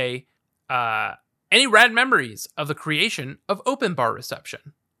 I say, any rad memories of the creation of Open Bar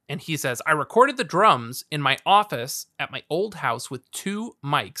Reception? And he says, I recorded the drums in my office at my old house with 2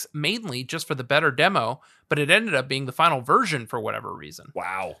 mics, mainly just for the better demo, but it ended up being the final version for whatever reason.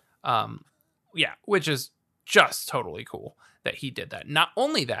 Wow. Yeah, which is just totally cool that he did that. Not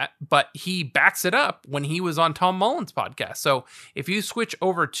only that, but he backs it up when he was on Tom Mullins' podcast. So if you switch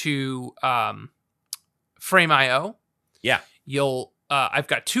over to Frame.io, Yeah. you'll I've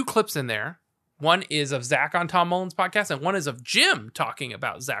got 2 clips in there. One is of Zach on Tom Mullins' podcast, and one is of Jim talking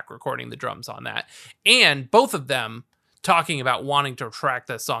about Zach recording the drums on that. And both of them talking about wanting to track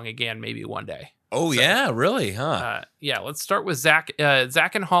this song again maybe one day. Oh, yeah, really, huh? Yeah, let's start with Zach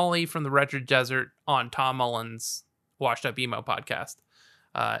and Holly from the Wretched Desert on Tom Mullins' Washed Up Emo podcast,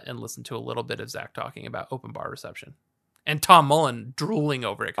 and listen to a little bit of Zach talking about Open Bar Reception. And Tom Mullen drooling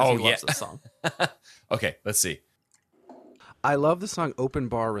over it because he loves this song. Okay, let's see. I love the song Open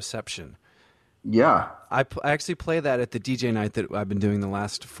Bar Reception. Yeah. I actually play that at the DJ night that I've been doing the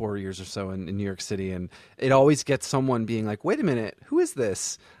last 4 years or so in New York City, and it always gets someone being like, wait a minute, who is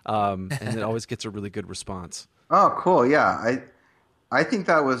this? And it always gets a really good response. Oh, cool. Yeah. I think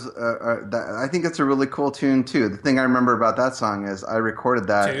that was I think it's a really cool tune too. The thing I remember about that song is I recorded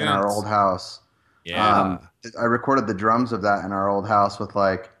that in our old house. Yeah. I recorded the drums of that in our old house with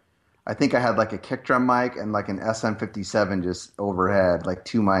I think I had like a kick drum mic and like an SM57 just overhead, like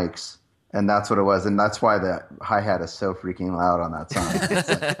 2 mics. And that's what it was. And that's why the hi-hat is so freaking loud on that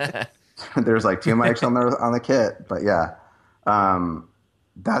song. There's like 2 mics on the kit. But yeah,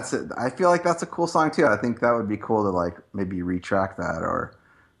 that's it. I feel like that's a cool song too. I think that would be cool to like maybe retrack that or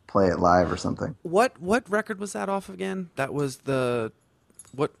play it live or something. What record was that off again? That was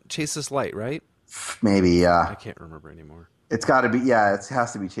Chase This Light, right? Maybe, yeah. I can't remember anymore. It's got to be, yeah. It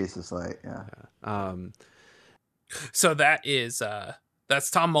has to be Chase This Light, yeah. So that is That's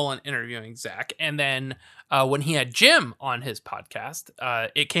Tom Mullen interviewing Zach. And then when he had Jim on his podcast,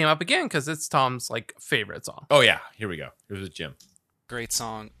 it came up again because it's Tom's like favorite song. Oh yeah, here we go. Here's with Jim. Great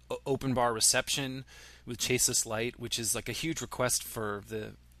song, Open Bar Reception with Chase This Light, which is like a huge request for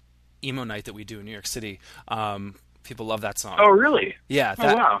the emo night that we do in New York City. People love that song. Oh, really? Yeah.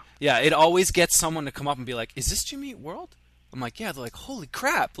 Oh, wow. Yeah, it always gets someone to come up and be like, "Is this Jimmy Eat World?" I'm like, "Yeah." They're like, "Holy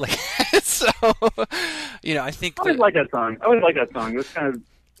crap!" Like, so I think I always like that song. It was kind of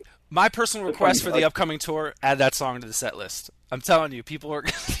my personal request for funny, the upcoming tour: add that song to the set list. I'm telling you, people are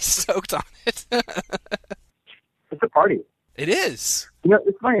going to be stoked on it. it's a party. It is.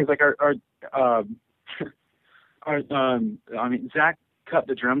 It's funny. It's like Zach cut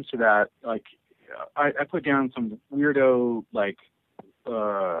the drums to that. Like, I put down some weirdo, like,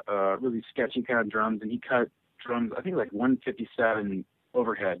 really sketchy kind of drums, and he cut drums. I think like 157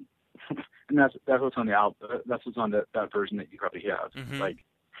 overhead, and that's what's on the album. That's what's on that version that you probably have. Mm-hmm. Like,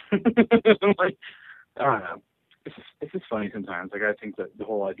 like, I don't know. It's just funny sometimes. Like, I think that the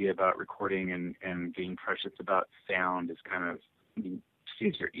whole idea about recording and being precious about sound is kind of,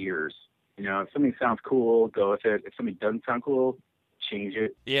 use your ears. If something sounds cool, go with it. If something doesn't sound cool, change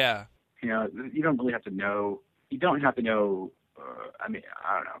it. Yeah. You don't really have to know. You don't have to know. I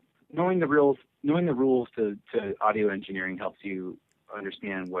don't know. Knowing the rules to audio engineering helps you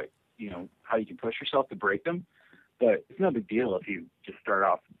understand how you can push yourself to break them. But it's no big deal if you just start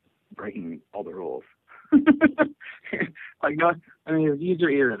off breaking all the rules. Use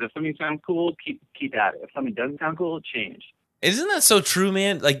your ears. If something sounds cool, keep at it. If something doesn't sound cool, change. Isn't that so true,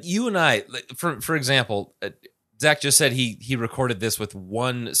 man? Like you and I, for example, Zach just said he recorded this with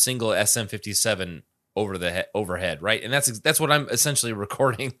one single SM57 overhead, right? And that's what I'm essentially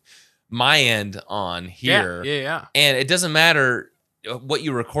recording my end on here. Yeah. And it doesn't matter what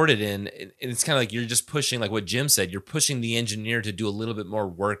you recorded in. And it's kind of like you're just pushing, like what Jim said, you're pushing the engineer to do a little bit more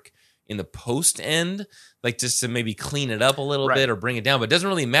work in the post end, like just to maybe clean it up a little bit or bring it down. But it doesn't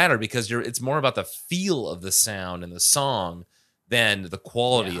really matter because it's more about the feel of the sound and the song than the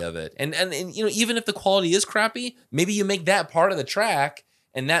quality of it. And even if the quality is crappy, maybe you make that part of the track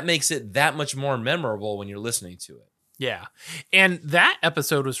and that makes it that much more memorable when you're listening to it. Yeah. And that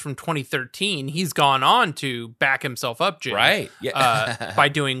episode was from 2013. He's gone on to back himself up, Jim. Right. Yeah. By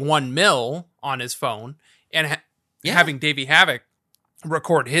doing 1 mil on his phone and having Davey Havoc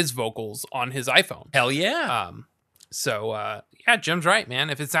record his vocals on his iPhone. Hell yeah. Jim's right, man.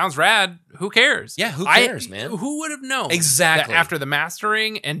 If it sounds rad, who cares? Yeah, who cares, man? Who would have known exactly that after the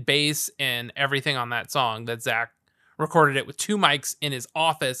mastering and bass and everything on that song that Zach recorded it with 2 mics in his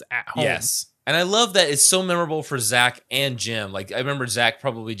office at home? Yes. And I love that it's so memorable for Zach and Jim. Like, I remember Zach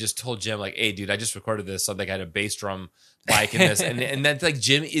probably just told Jim, like, "Hey, dude, I just recorded this. So I think I had a bass drum mic in this." and that's like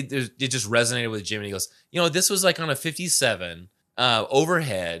Jim, it just resonated with Jim. And he goes, this was like on a 57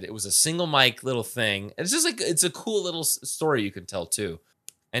 overhead. It was a single mic little thing. And it's just like, it's a cool little story you can tell too.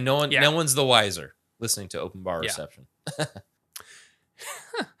 And no one's the wiser listening to Open Bar Reception.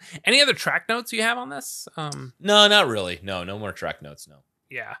 Any other track notes you have on this? No, not really. No more track notes. No.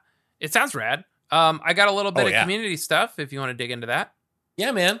 Yeah. It sounds rad. I got a little bit of yeah. community stuff if you want to dig into that.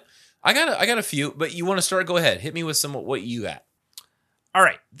 Yeah, man. I got a few, but you want to start? Go ahead. Hit me with some what you got. All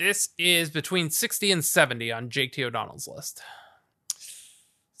right. This is between 60 and 70 on Jake T. O'Donnell's list.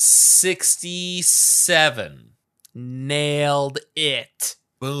 67. Nailed it.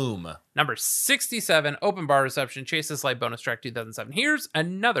 Boom. Number 67, Open Bar Reception, Chase This Light bonus track 2007. Here's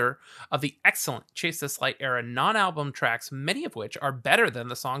another of the excellent Chase This Light era non-album tracks, many of which are better than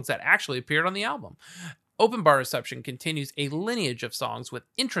the songs that actually appeared on the album. Open Bar Reception continues a lineage of songs with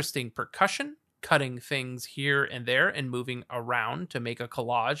interesting percussion, cutting things here and there and moving around to make a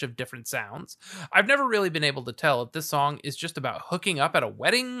collage of different sounds. I've never really been able to tell if this song is just about hooking up at a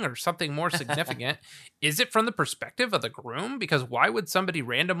wedding or something more significant. Is it from the perspective of the groom? Because why would somebody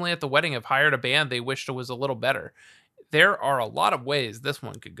randomly at the wedding have hired a band they wished was a little better? There are a lot of ways this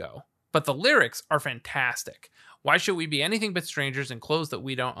one could go, but the lyrics are fantastic. Why should we be anything but strangers in clothes that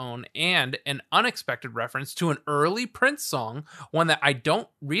we don't own? And an unexpected reference to an early Prince song, one that I don't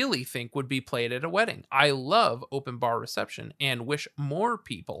really think would be played at a wedding. I love Open Bar Reception and wish more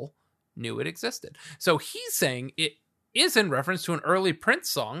people knew it existed. So he's saying it is in reference to an early Prince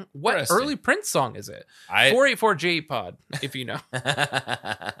song. What early Prince song is it? 484J Pod, if you know.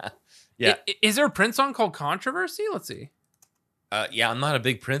 Yeah. Is there a Prince song called Controversy? Let's see. Yeah, I'm not a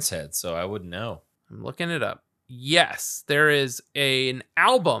big Prince head, so I wouldn't know. I'm looking it up. Yes, there is an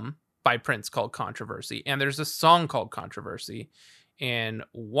album by Prince called Controversy, and there's a song called Controversy. And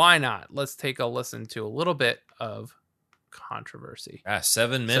why not? Let's take a listen to a little bit of controversy.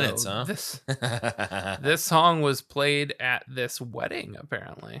 7 minutes, So huh? This song was played at this wedding,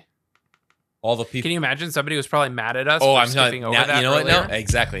 apparently. All the people. Can you imagine somebody was probably mad at us Oh, for I'm not. skipping over Now, that you know what? earlier? No,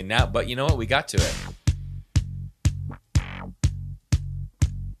 exactly. Now, but you know what? We got to it.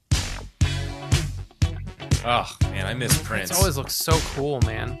 Oh man, I miss Prince. It always looks so cool,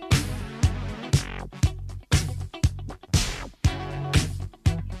 man.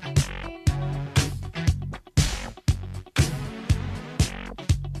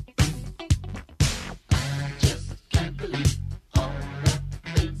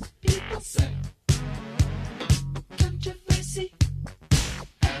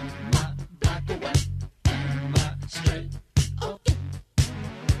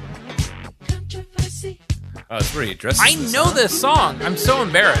 Oh, it's where he dresses. I know this song. I'm so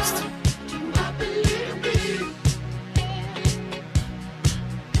embarrassed.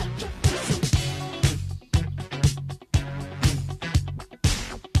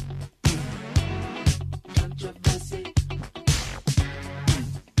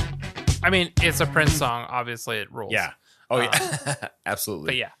 I mean, it's a Prince song. Obviously, it rules. Yeah. Oh yeah. Absolutely.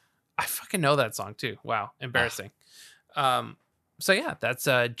 But yeah, I fucking know that song too. Wow, embarrassing. So yeah, that's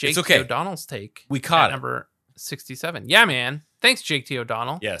Jake It's okay. T. O'Donnell's take. We caught at it. number 67. Yeah, man. Thanks, Jake T.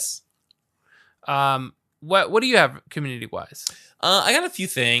 O'Donnell. Yes. What do you have community wise? I got a few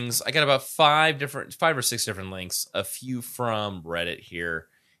things. I got about 5 or 6 different links. A few from Reddit here,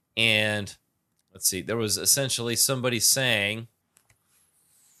 and let's see. There was essentially somebody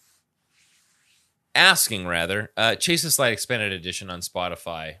asking rather, Chase the Slide Expanded Edition on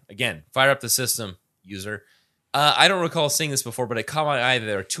Spotify. Again, fire up the system, user. I don't recall seeing this before, but it caught my eye that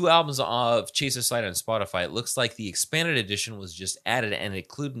there are 2 albums of Chase the Slide on Spotify. It looks like the expanded edition was just added, and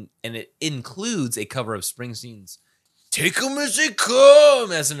it includes a cover of Springsteen's "Take 'Em As They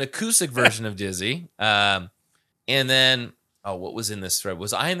Come" as an acoustic version of Dizzy. And then, what was in this thread?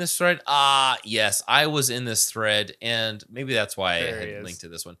 Was I in this thread? Yes, I was in this thread, and maybe that's why There I he had is. linked to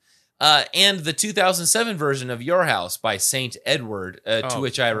this one. And the 2007 version of Your House by Saint Edward, to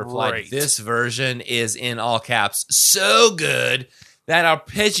which I replied, great. this version is in all caps so good. That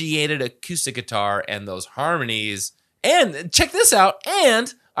arpeggiated acoustic guitar and those harmonies. And check this out.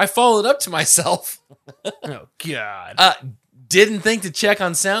 And I followed up to myself. Oh God. Didn't think to check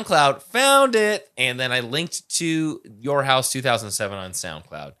on SoundCloud. Found it. And then I linked to Your House 2007 on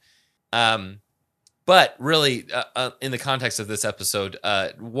SoundCloud. But really, in the context of this episode,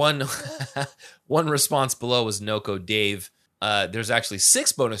 one response below was Noko Dave. There's actually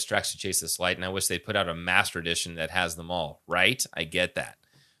 6 bonus tracks to Chase This Light, and I wish they'd put out a master edition that has them all. Right? I get that.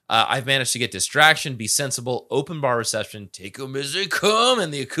 I've managed to get Distraction, Be Sensible, Open Bar Reception, Take 'Em As They Come,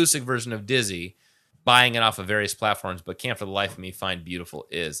 and the acoustic version of Dizzy, buying it off of various platforms, but can't for the life of me find Beautiful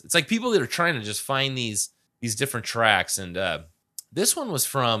Is. It's like people that are trying to just find these different tracks, and this one was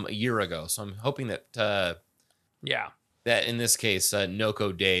from a year ago, so I'm hoping that Yeah. that in this case,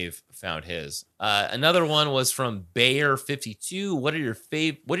 Noko Dave found his. Another one was from Bayer52. What are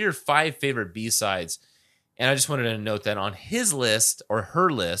your 5 favorite B-sides? And I just wanted to note that on his list or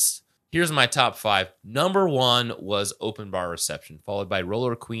her list, here's my top 5. Number 1 was Open Bar Reception, followed by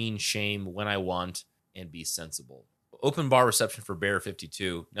Roller Queen, Shame, When I Want, and Be Sensible. Open Bar Reception for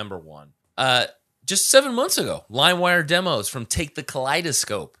Bayer52, number 1. Just 7 months ago, LimeWire demos from Take the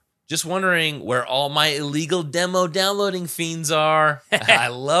Kaleidoscope. Just wondering where all my illegal demo downloading fiends are. I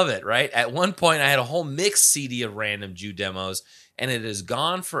love it, right? At one point, I had a whole mix CD of random Jew demos, and it is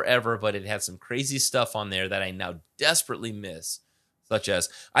gone forever, but it had some crazy stuff on there that I now desperately miss. Such as,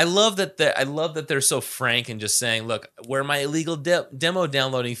 I love that they're so frank and just saying, look, where are my illegal demo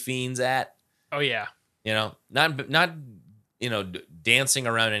downloading fiends at? Oh yeah. You know, not dancing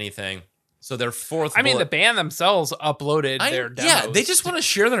around anything. So their 4th I mean, bullet- the band themselves uploaded their demos. yeah, they just want to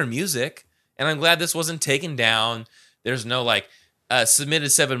share their music, and I'm glad this wasn't taken down. There's no submitted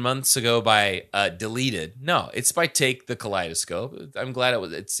 7 months ago by deleted. No, it's by Take the Kaleidoscope. I'm glad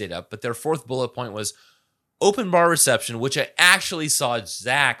it stayed up. But their 4th bullet point was Open Bar Reception, which I actually saw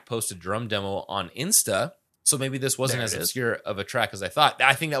Zach post a drum demo on Insta. So maybe this wasn't There as it is. obscure of a track as I thought.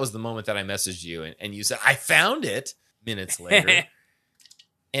 I think that was the moment that I messaged you, and you said, I found it minutes later.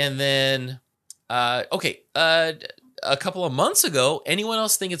 And then, a couple of months ago, anyone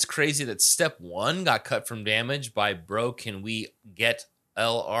else think it's crazy that Step 1 got cut from Damage by Bro? Can we get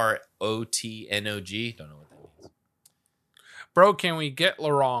LROTNOG? Don't know what that means. Bro, can we get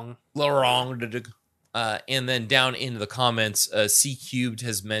Laurent? And then down into the comments, C Cubed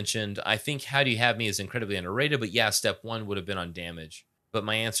has mentioned, I think How Do You Have Me is incredibly underrated, but yeah, Step 1 would have been on Damage. But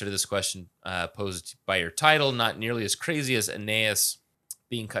my answer to this question posed by your title, not nearly as crazy as Aeneas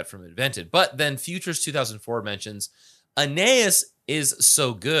being cut from Invented. But then Futures 2004 mentions, Aeneas is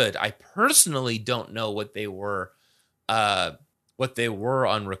so good. I personally don't know what they were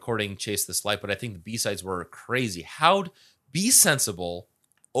on recording Chase This Light, but I think the B-sides were crazy. How'd Be Sensible,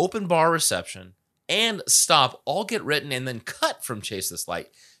 Open Bar Reception, and Stop all get written and then cut from Chase This Light?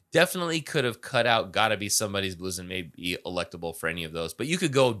 Definitely could have cut out Gotta Be Somebody's Blues and may be electable for any of those, but you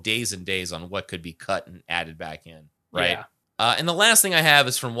could go days and days on what could be cut and added back in, right? Yeah. And the last thing I have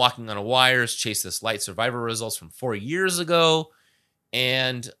is from Walking on a Wire's Chase This Light Survivor results from 4 years ago.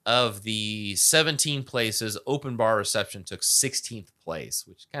 And of the 17 places, Open Bar Reception took 16th place,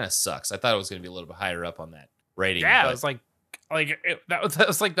 which kind of sucks. I thought it was going to be a little bit higher up on that rating. Yeah, but it was that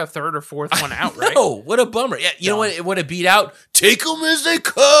was like the third or fourth one out, right? Oh, what a bummer. Yeah, you know what? It would have beat out Take 'Em As They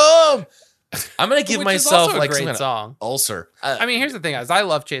Come. I'm going to give Which myself is also a like great some kind of song. ulcer. I mean, here's the thing, guys. I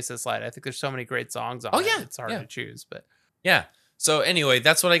love Chase This Light. I think there's so many great songs on it. Yeah, It's hard to choose, but yeah. So anyway,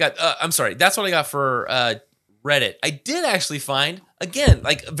 that's what I got. I'm sorry. That's what I got for Reddit. I did actually find, again,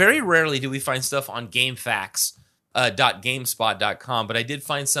 like very rarely do we find stuff on GameFAQs.gamespot.com, but I did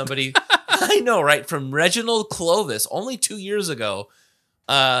find somebody, I know, right, from Reginald Clovis only 2 years ago.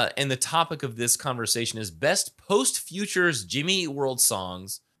 And the topic of this conversation is best post-futures Jimmy Eat World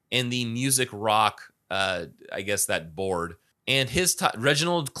songs in the music rock, I guess that board. And his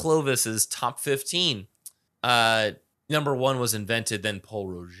Reginald Clovis's top 15. Number 1 was Invented, then Paul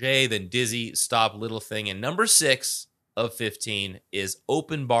Roger, then Dizzy, Stop, Little Thing. And number 6 of 15 is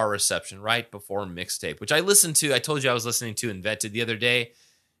Open Bar Reception, right before Mixtape, which I listened to. I told you I was listening to Invented the other day.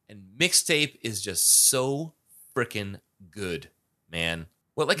 And Mixtape is just so freaking good, man.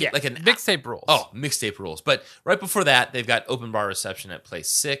 Well, like an Mixtape rules. Oh, Mixtape rules. But right before that, they've got Open Bar Reception at place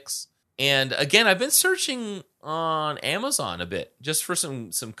 6. And again, I've been searching on Amazon a bit just for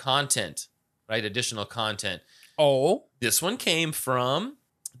some content, right? Additional content. Oh. This one came from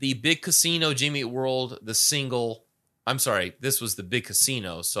the Big Casino Jimmy Eat World, the single. I'm sorry, this was the Big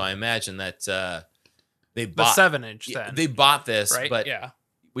Casino, so I imagine that they bought the 7-inch. Then they bought this, right? but yeah,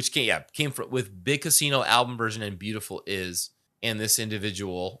 which came from with Big Casino album version and Beautiful Is, and this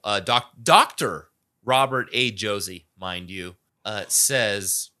individual, Dr. Robert A. Josie, mind you,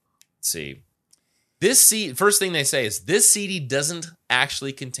 says, let's see. This CD, first thing they say is this CD doesn't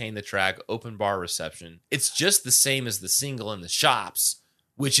actually contain the track Open Bar Reception. It's just the same as the single in the shops,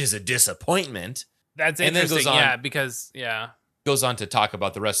 which is a disappointment. That's and interesting. Then goes on, because goes on to talk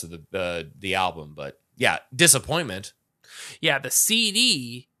about the rest of the album, but yeah, disappointment. Yeah, the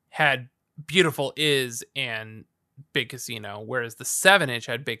CD had Beautiful Is and Big Casino, whereas the 7-inch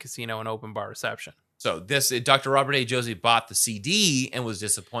had Big Casino and Open Bar Reception. So this Dr. Robert A. Josie bought the CD and was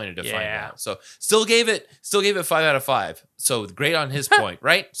disappointed to find Yeah. out. So still gave it 5 out of 5. So great on his point,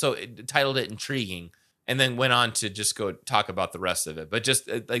 right? So it titled it Intriguing, and then went on to just go talk about the rest of it. But just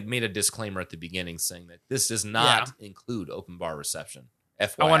like made a disclaimer at the beginning saying that this does not include Open Bar Reception.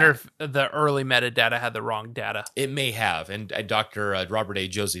 FYI. I wonder if the early metadata had the wrong data. It may have, and Dr. Robert A.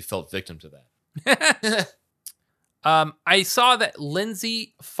 Josie fell victim to that. I saw that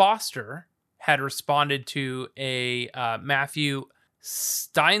Lindsay Foster had responded to a Matthew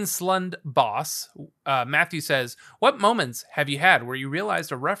Steinslund boss. Matthew says, "What moments have you had where you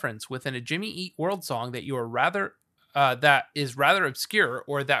realized a reference within a Jimmy Eat World song that you are rather that is rather obscure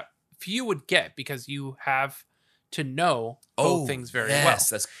or that few would get because you have to know both things very well?" Yes,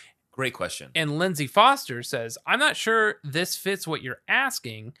 that's a great question. And Lindsay Foster says, "I'm not sure this fits what you're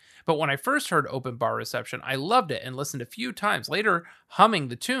asking, but when I first heard Open Bar Reception, I loved it and listened a few times. Later, humming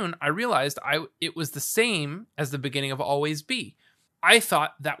the tune, I realized it was the same as the beginning of Always Be. I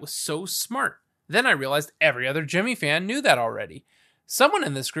thought that was so smart. Then I realized every other Jimmy fan knew that already. Someone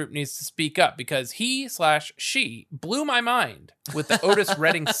in this group needs to speak up because he/she blew my mind with the Otis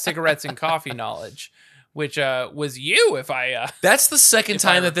Redding cigarettes and coffee knowledge." Which was you, if I... That's the second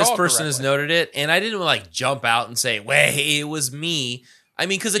time that this person has correctly. noted it, and I didn't like jump out and say, "Well, hey, it was me." I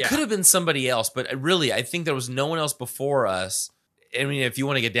mean, because it could have been somebody else, but really, I think there was no one else before us. I mean, if you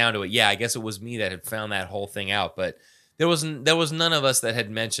want to get down to it, yeah, I guess it was me that had found that whole thing out, but there was none of us that had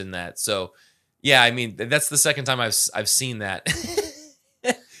mentioned that. So, yeah, I mean, that's the second time I've seen that.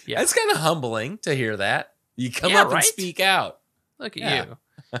 Yeah. It's kind of humbling to hear that. You come up and speak out. Look at you.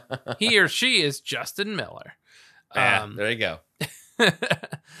 He or she is Justin Miller. There you go.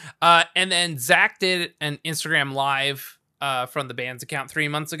 And then Zach did an Instagram live from the band's account 3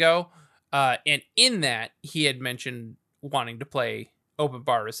 months ago. And in that, he had mentioned wanting to play Open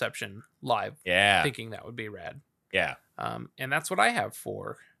Bar Reception live. Yeah. Thinking that would be rad. Yeah. And that's what I have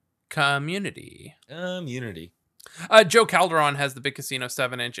for Community. Community. Joe Calderon has the Big Casino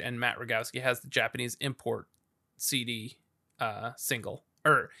 7-inch, and Matt Rogowski has the Japanese import CD single.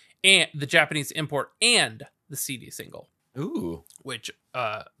 And the Japanese import and the CD single, Ooh. which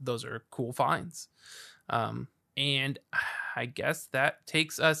those are cool finds. And I guess that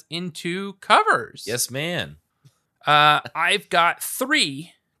takes us into covers. Yes, man. I've got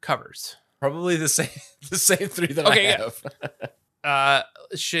 3 covers. Probably the same 3 that Okay, I have.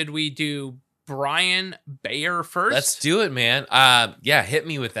 Should we do Brian Bayer first? Let's do it, man. Yeah, hit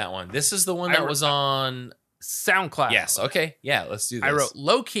me with that one. This is the one that was on SoundCloud. Yes. Okay. Yeah, let's do this. I wrote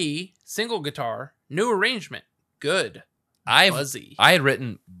low key, single guitar, new arrangement, good. Buzzy. I had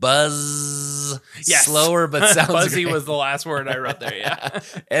written buzz. Yes. Slower, but sounds Buzzy great. was the last word I wrote there. Yeah.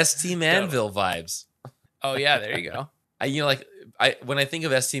 ST Manville vibes. Oh yeah, there you go. When I think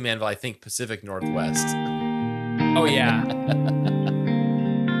of ST Manville, I think Pacific Northwest. Oh yeah.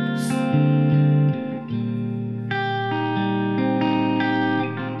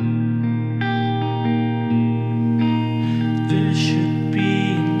 This should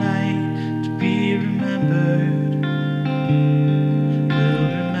be a night to be remembered. We'll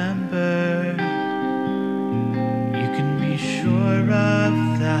remember. You can be sure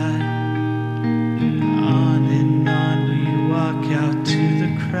of that. On and on we walk out to the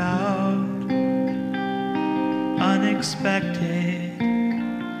crowd. Unexpected.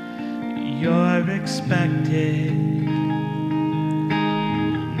 You're expected.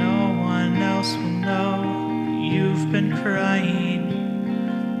 No one else will know you've been crying.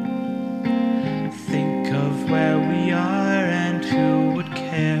 Think of where we are and who would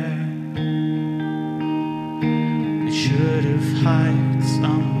care. We should have hired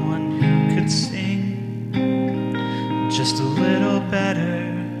someone who could sing just a little better.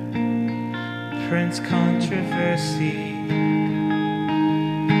 Prince controversy.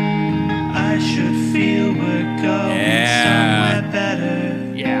 I should feel we're going somewhere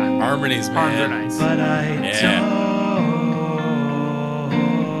better. Yeah. Harmonies, man. Harms are nice. But I don't.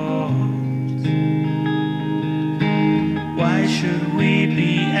 Why should we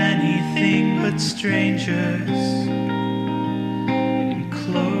be anything but strangers in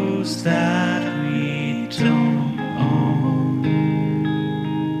clothes that we don't own?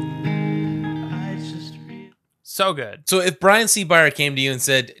 I just really. So good. So if Brian C. Byer came to you and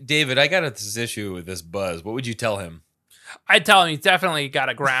said, David, I got this issue with this buzz, what would you tell him? I'd tell him he's definitely got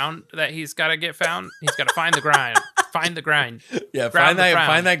a ground that he's got to get found. He's got to find the grind. Find the grind. Yeah, Ground the ground.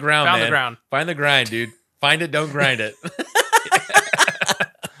 find that ground, Found man. the ground. Find the grind, dude. Find it, don't grind it.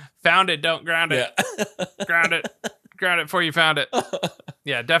 Found it, don't ground it. Yeah. Ground it. Ground it before you found it.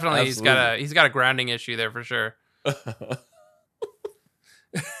 Yeah, definitely Absolutely. he's got a grounding issue there for sure.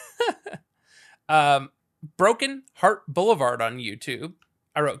 Broken Heart Boulevard on YouTube.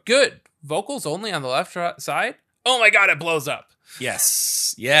 I wrote good. Vocals only on the left side. Oh my god, it blows up.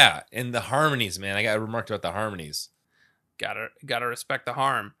 Yes. Yeah. And the harmonies, man. I got remarked about the harmonies. Gotta respect the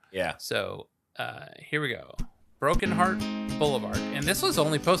harm. Yeah. So here we go. Broken Heart Boulevard. And this was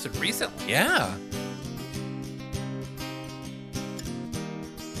only posted recently. Yeah.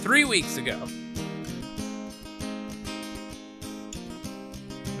 3 weeks ago.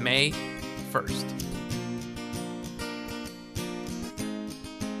 May 1st.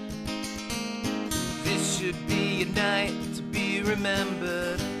 This should be a night to be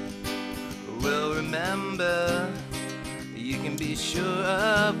remembered. We'll remember. You can be sure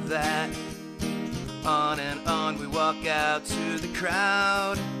of that. On and on we walk out to the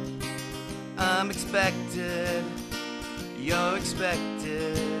crowd. I'm expected. You're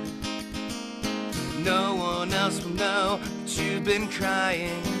expected. No one else will know that you've been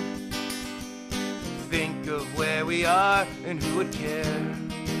crying. Think of where we are and who would care.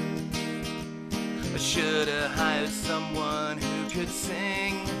 I should have hired someone who could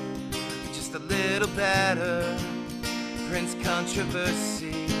sing just a little better. Prince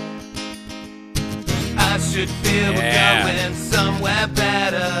controversy. I should feel we're going somewhere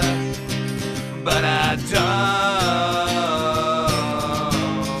better, but I don't.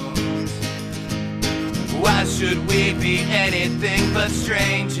 Why should we be anything but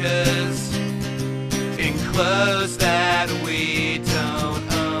strangers in clothes that we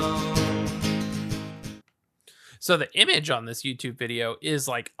don't own? So the image on this YouTube video is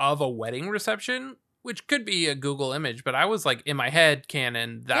like of a wedding reception, which could be a Google image, but I was like in my head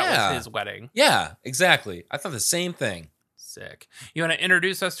canon that was his wedding. Yeah, exactly. I thought the same thing. Sick. You want to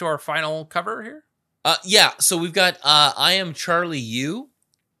introduce us to our final cover here? Yeah, so we've got I Am Charlie U.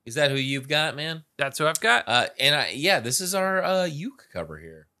 Is that who you've got, man? That's who I've got. This is our uke cover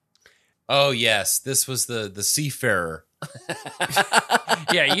here. Oh, yes, this was the seafarer.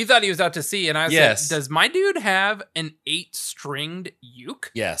 Yeah, you thought he was out to sea, and I said, does my dude have an 8-stringed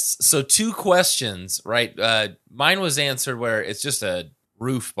uke? Yes. So 2 questions, right? Mine was answered where it's just a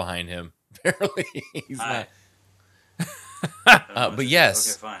roof behind him. Apparently, But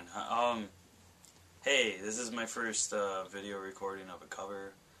yes. Okay, fine. Hey, this is my first video recording of a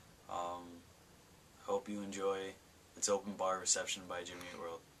cover. Hope you enjoy. It's Open Bar Reception by Jimmy Eat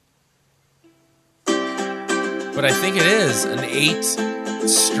World. But I think it is an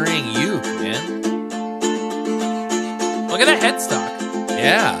 8-string uke, man. Look at that headstock.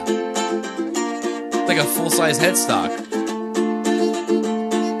 Yeah. It's like a full-size headstock.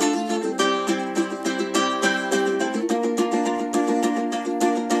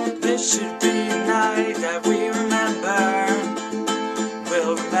 This should be a night that we remember.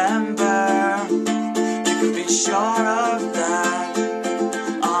 We'll remember. You can be sure of that.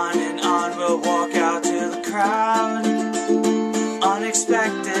 On and on we'll walk out to the crowd.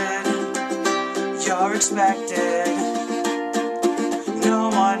 Unexpected. You're expected. No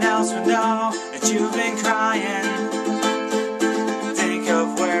one else will know that you've been crying. Think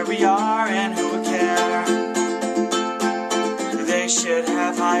of where we are and who would care. They should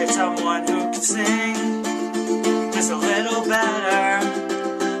have hired someone who could sing just a little better.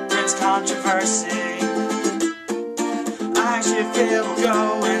 Prince controversy. I should feel we're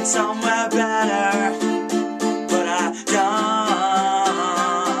going somewhere better, but I don't.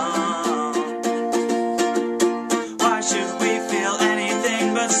 Why should we feel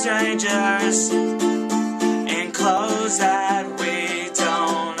anything but strangers in clothes that we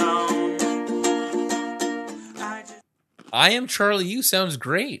don't own? I Am Charlie U sounds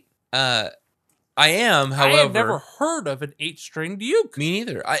great. I am, however... I have never heard of an 8-stringed uke. Me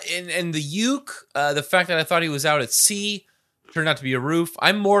neither. And the uke, the fact that I thought he was out at sea, turned out to be a roof.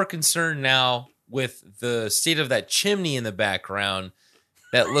 I'm more concerned now with the state of that chimney in the background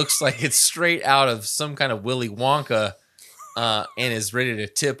that looks like it's straight out of some kind of Willy Wonka and is ready to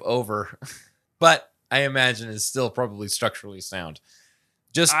tip over. But I imagine is still probably structurally sound.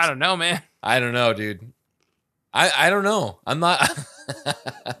 Just I don't know, man. I don't know, dude. I don't know. I'm not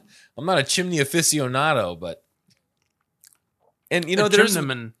I'm not a chimney aficionado, but and you know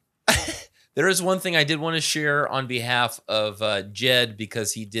there is one thing I did want to share on behalf of Jed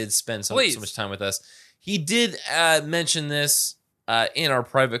because he did spend so much time with us. He did mention this in our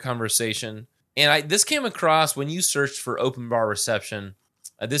private conversation, and this came across when you searched for Open Bar Reception.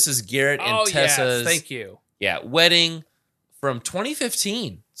 This is Garrett and Tessa's thank you. Yeah, wedding from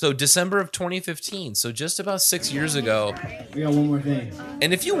 2015. So December of 2015. So just about 6 years ago. We got one more thing.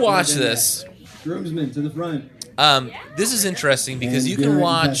 And if you watch this, groomsmen to the front. This is interesting because you can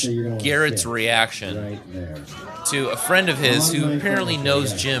watch Garrett's reaction to a friend of his who apparently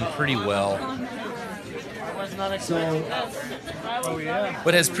knows Jim pretty well,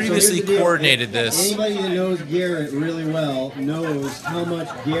 but has previously coordinated this. Anybody that knows Garrett really well knows how much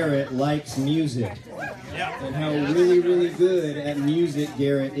Garrett likes music and how really, really good at music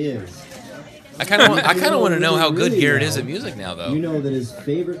Garrett is. I kind of want to know how good Garrett is at music now, though. You know that his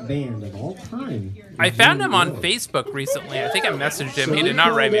favorite band of all time. I found him on Facebook recently. I think I messaged him. He did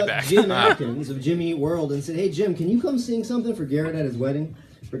not write me back. Jim Atkins of Jimmy Eat World and said, "Hey Jim, can you come sing something for Garrett at his wedding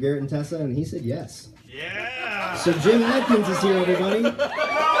for Garrett and Tessa?" And he said yes. Yeah. So Jim Atkins is here, everybody.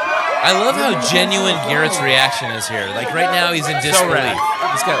 I love how genuine Garrett's reaction is here. Like right now, he's in disbelief.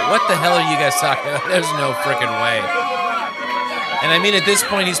 He's got, what the hell are you guys talking about? There's no freaking way. And I mean, at this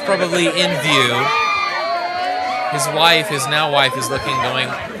point, he's probably in view. His wife, his now wife, is looking, going,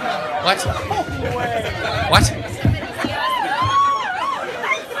 what? What?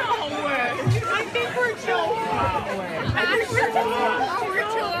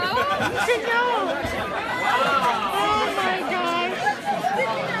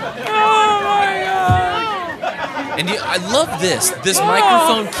 And I love this. This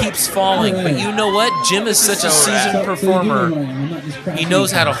microphone keeps falling, but you know what? Jim is such a seasoned performer. He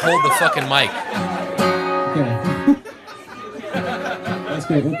knows how to hold the fucking mic. Okay. That's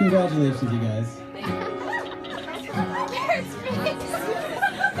great. Well, congratulations, you guys.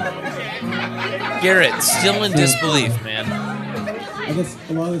 Garrett, still in disbelief, man. I guess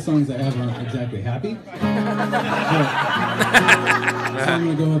a lot of the songs I have aren't exactly happy. So I'm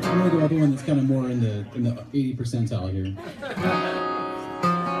gonna go with the one that's kind of more in the 80 percentile here.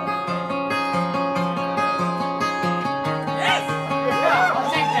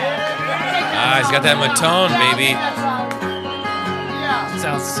 Ah, he's got that Matone, baby.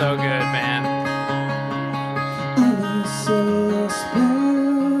 Sounds so good, man.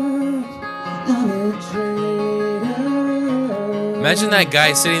 Imagine that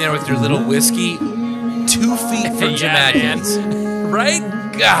guy sitting there with your little whiskey 2 feet from Jim Atkins. Right?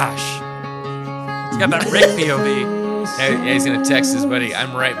 Gosh. He's got that Rick POV. Yeah, he's going to text his buddy,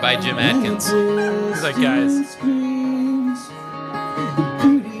 I'm right by Jim Atkins. He's like, guys.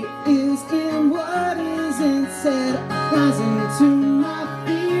 Is in what isn't said.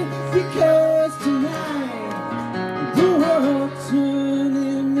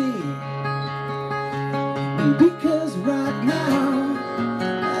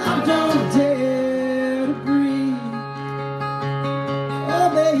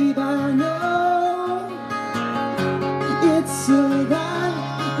 babe, I know it's a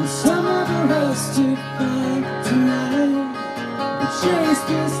lie, and some of us to fight tonight and chase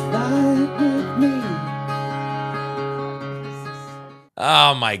this light with me.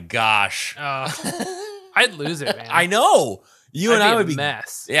 Oh my gosh. I'd lose it, man. I know. You and I'd I be a would be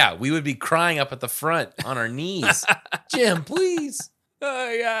mess. Yeah, we would be crying up at the front on our knees. Jim, please.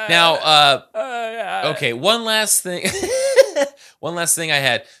 Oh, yeah. Now, okay, one last thing. One last thing I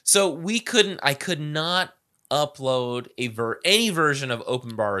had. So I could not upload any version of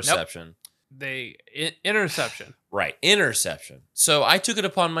Open Bar Reception. Interception. Right, Interception. So I took it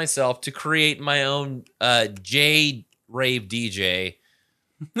upon myself to create my own J Rave DJ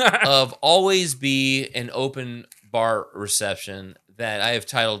of Always Be an Open Bar Reception that I have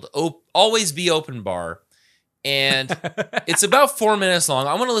titled Always Be Open Bar. And it's about 4 minutes long.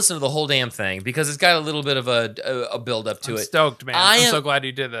 I want to listen to the whole damn thing because it's got a little bit of a build up to I'm it. Stoked, man. I'm so glad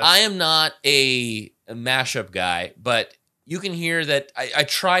you did this. I am not a mashup guy, but you can hear that I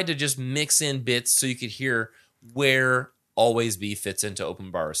tried to just mix in bits so you could hear where Always Be fits into Open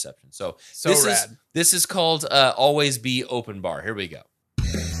Bar Reception. So this is called Always Be Open Bar. Here we go.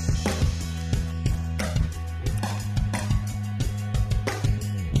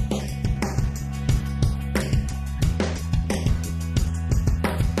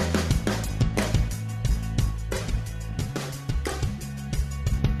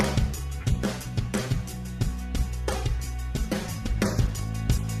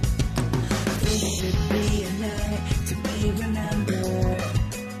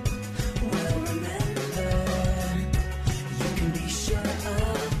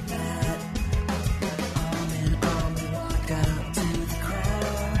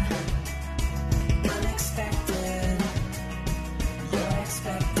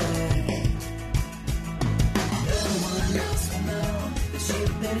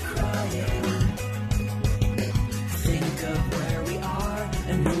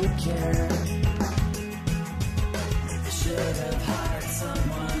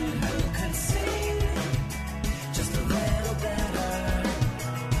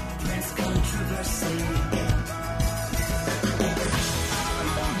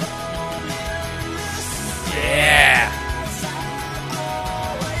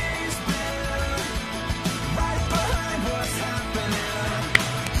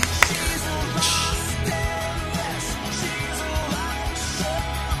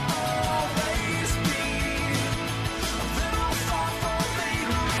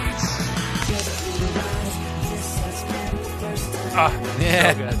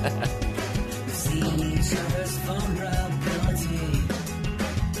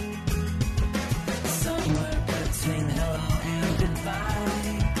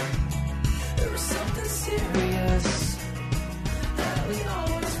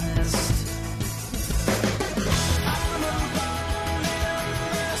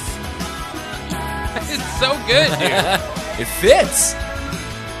 It's so good, dude. It fits.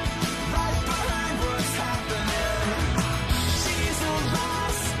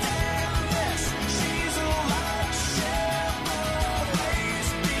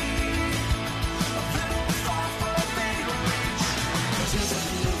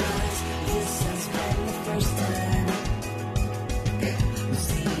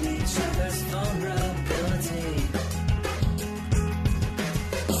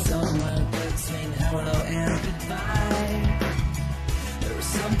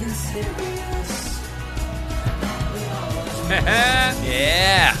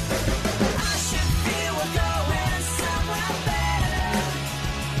 Yeah.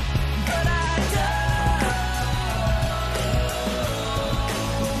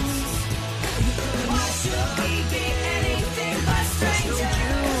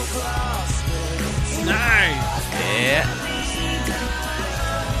 Nice. Yeah.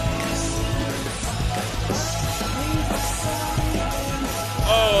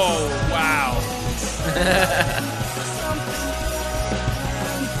 Oh, wow.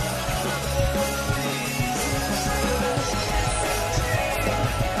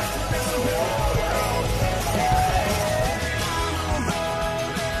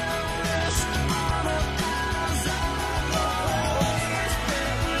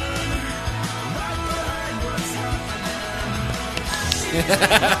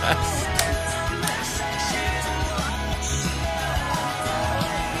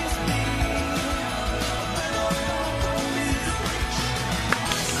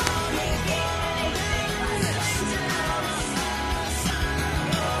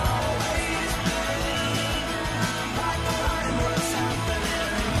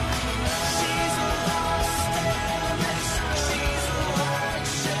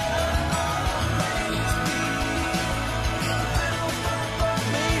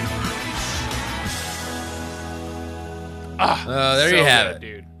 There So you have good,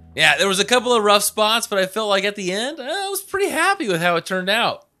 it. dude. Yeah, there was a couple of rough spots, but I felt like at the end, I was pretty happy with how it turned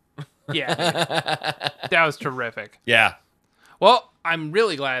out. Yeah, dude. That was terrific. Yeah. Well, I'm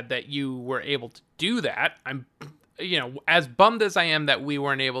really glad that you were able to do that. I'm, as bummed as I am that we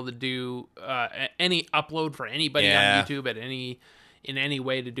weren't able to do any upload for anybody on YouTube in any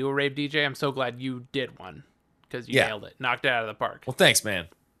way to do a rave DJ. I'm so glad you did one because you nailed it, knocked it out of the park. Well, thanks, man.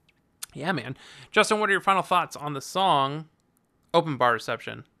 Yeah, man. Justin, what are your final thoughts on the song "Open Bar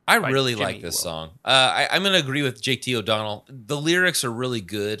Reception"? I really like this song. I'm going to agree with JT O'Donnell. The lyrics are really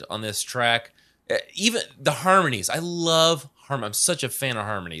good on this track. Even the harmonies. I love harmony. I'm such a fan of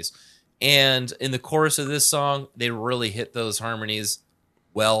harmonies. And in the chorus of this song, they really hit those harmonies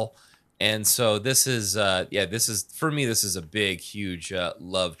well. And so this is, for me, this is a big, huge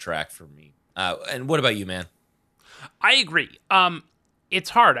love track for me. And what about you, man? I agree. It's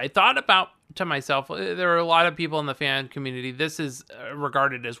hard. I thought about to myself, there are a lot of people in the fan community. This is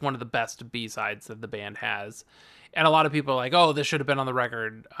regarded as one of the best B-sides that the band has. And a lot of people are like, oh, this should have been on the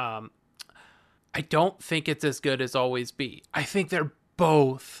record. I don't think it's as good as Always Be. I think they're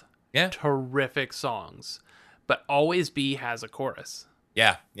both terrific songs. But Always Be has a chorus.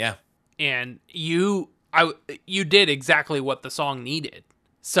 Yeah, yeah. And you did exactly what the song needed.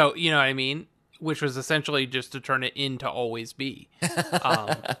 So, you know what I mean? Which was essentially just to turn it into Always Be.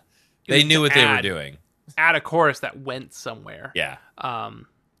 They knew what they were doing. Add a chorus that went somewhere. Yeah.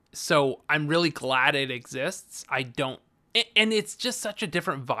 So I'm really glad it exists. And it's just such a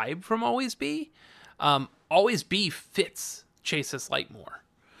different vibe from Always Be. Always Be fits Chase This Light more.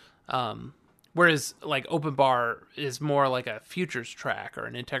 Whereas like Open Bar is more like a Futures track or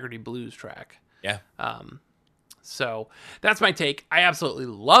an Integrity Blues track. Yeah. So that's my take. I absolutely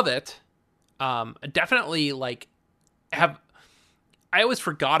love it. Definitely I always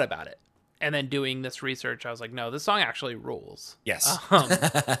forgot about it. And then doing this research, I was like, no, this song actually rules. Yes.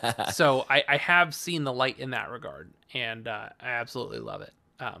 So I have seen the light in that regard, and I absolutely love it.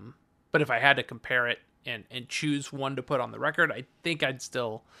 But if I had to compare it and choose one to put on the record, I think I'd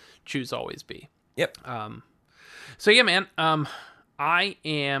still choose Always Be. Yep. So yeah, man, I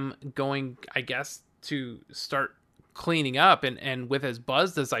am going, I guess, to start cleaning up, and with as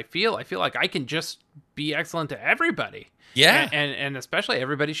buzzed as I feel like I can just be excellent to everybody. Yeah. And especially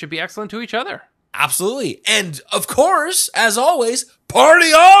everybody should be excellent to each other. Absolutely. And of course, as always, party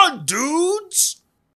on, dudes!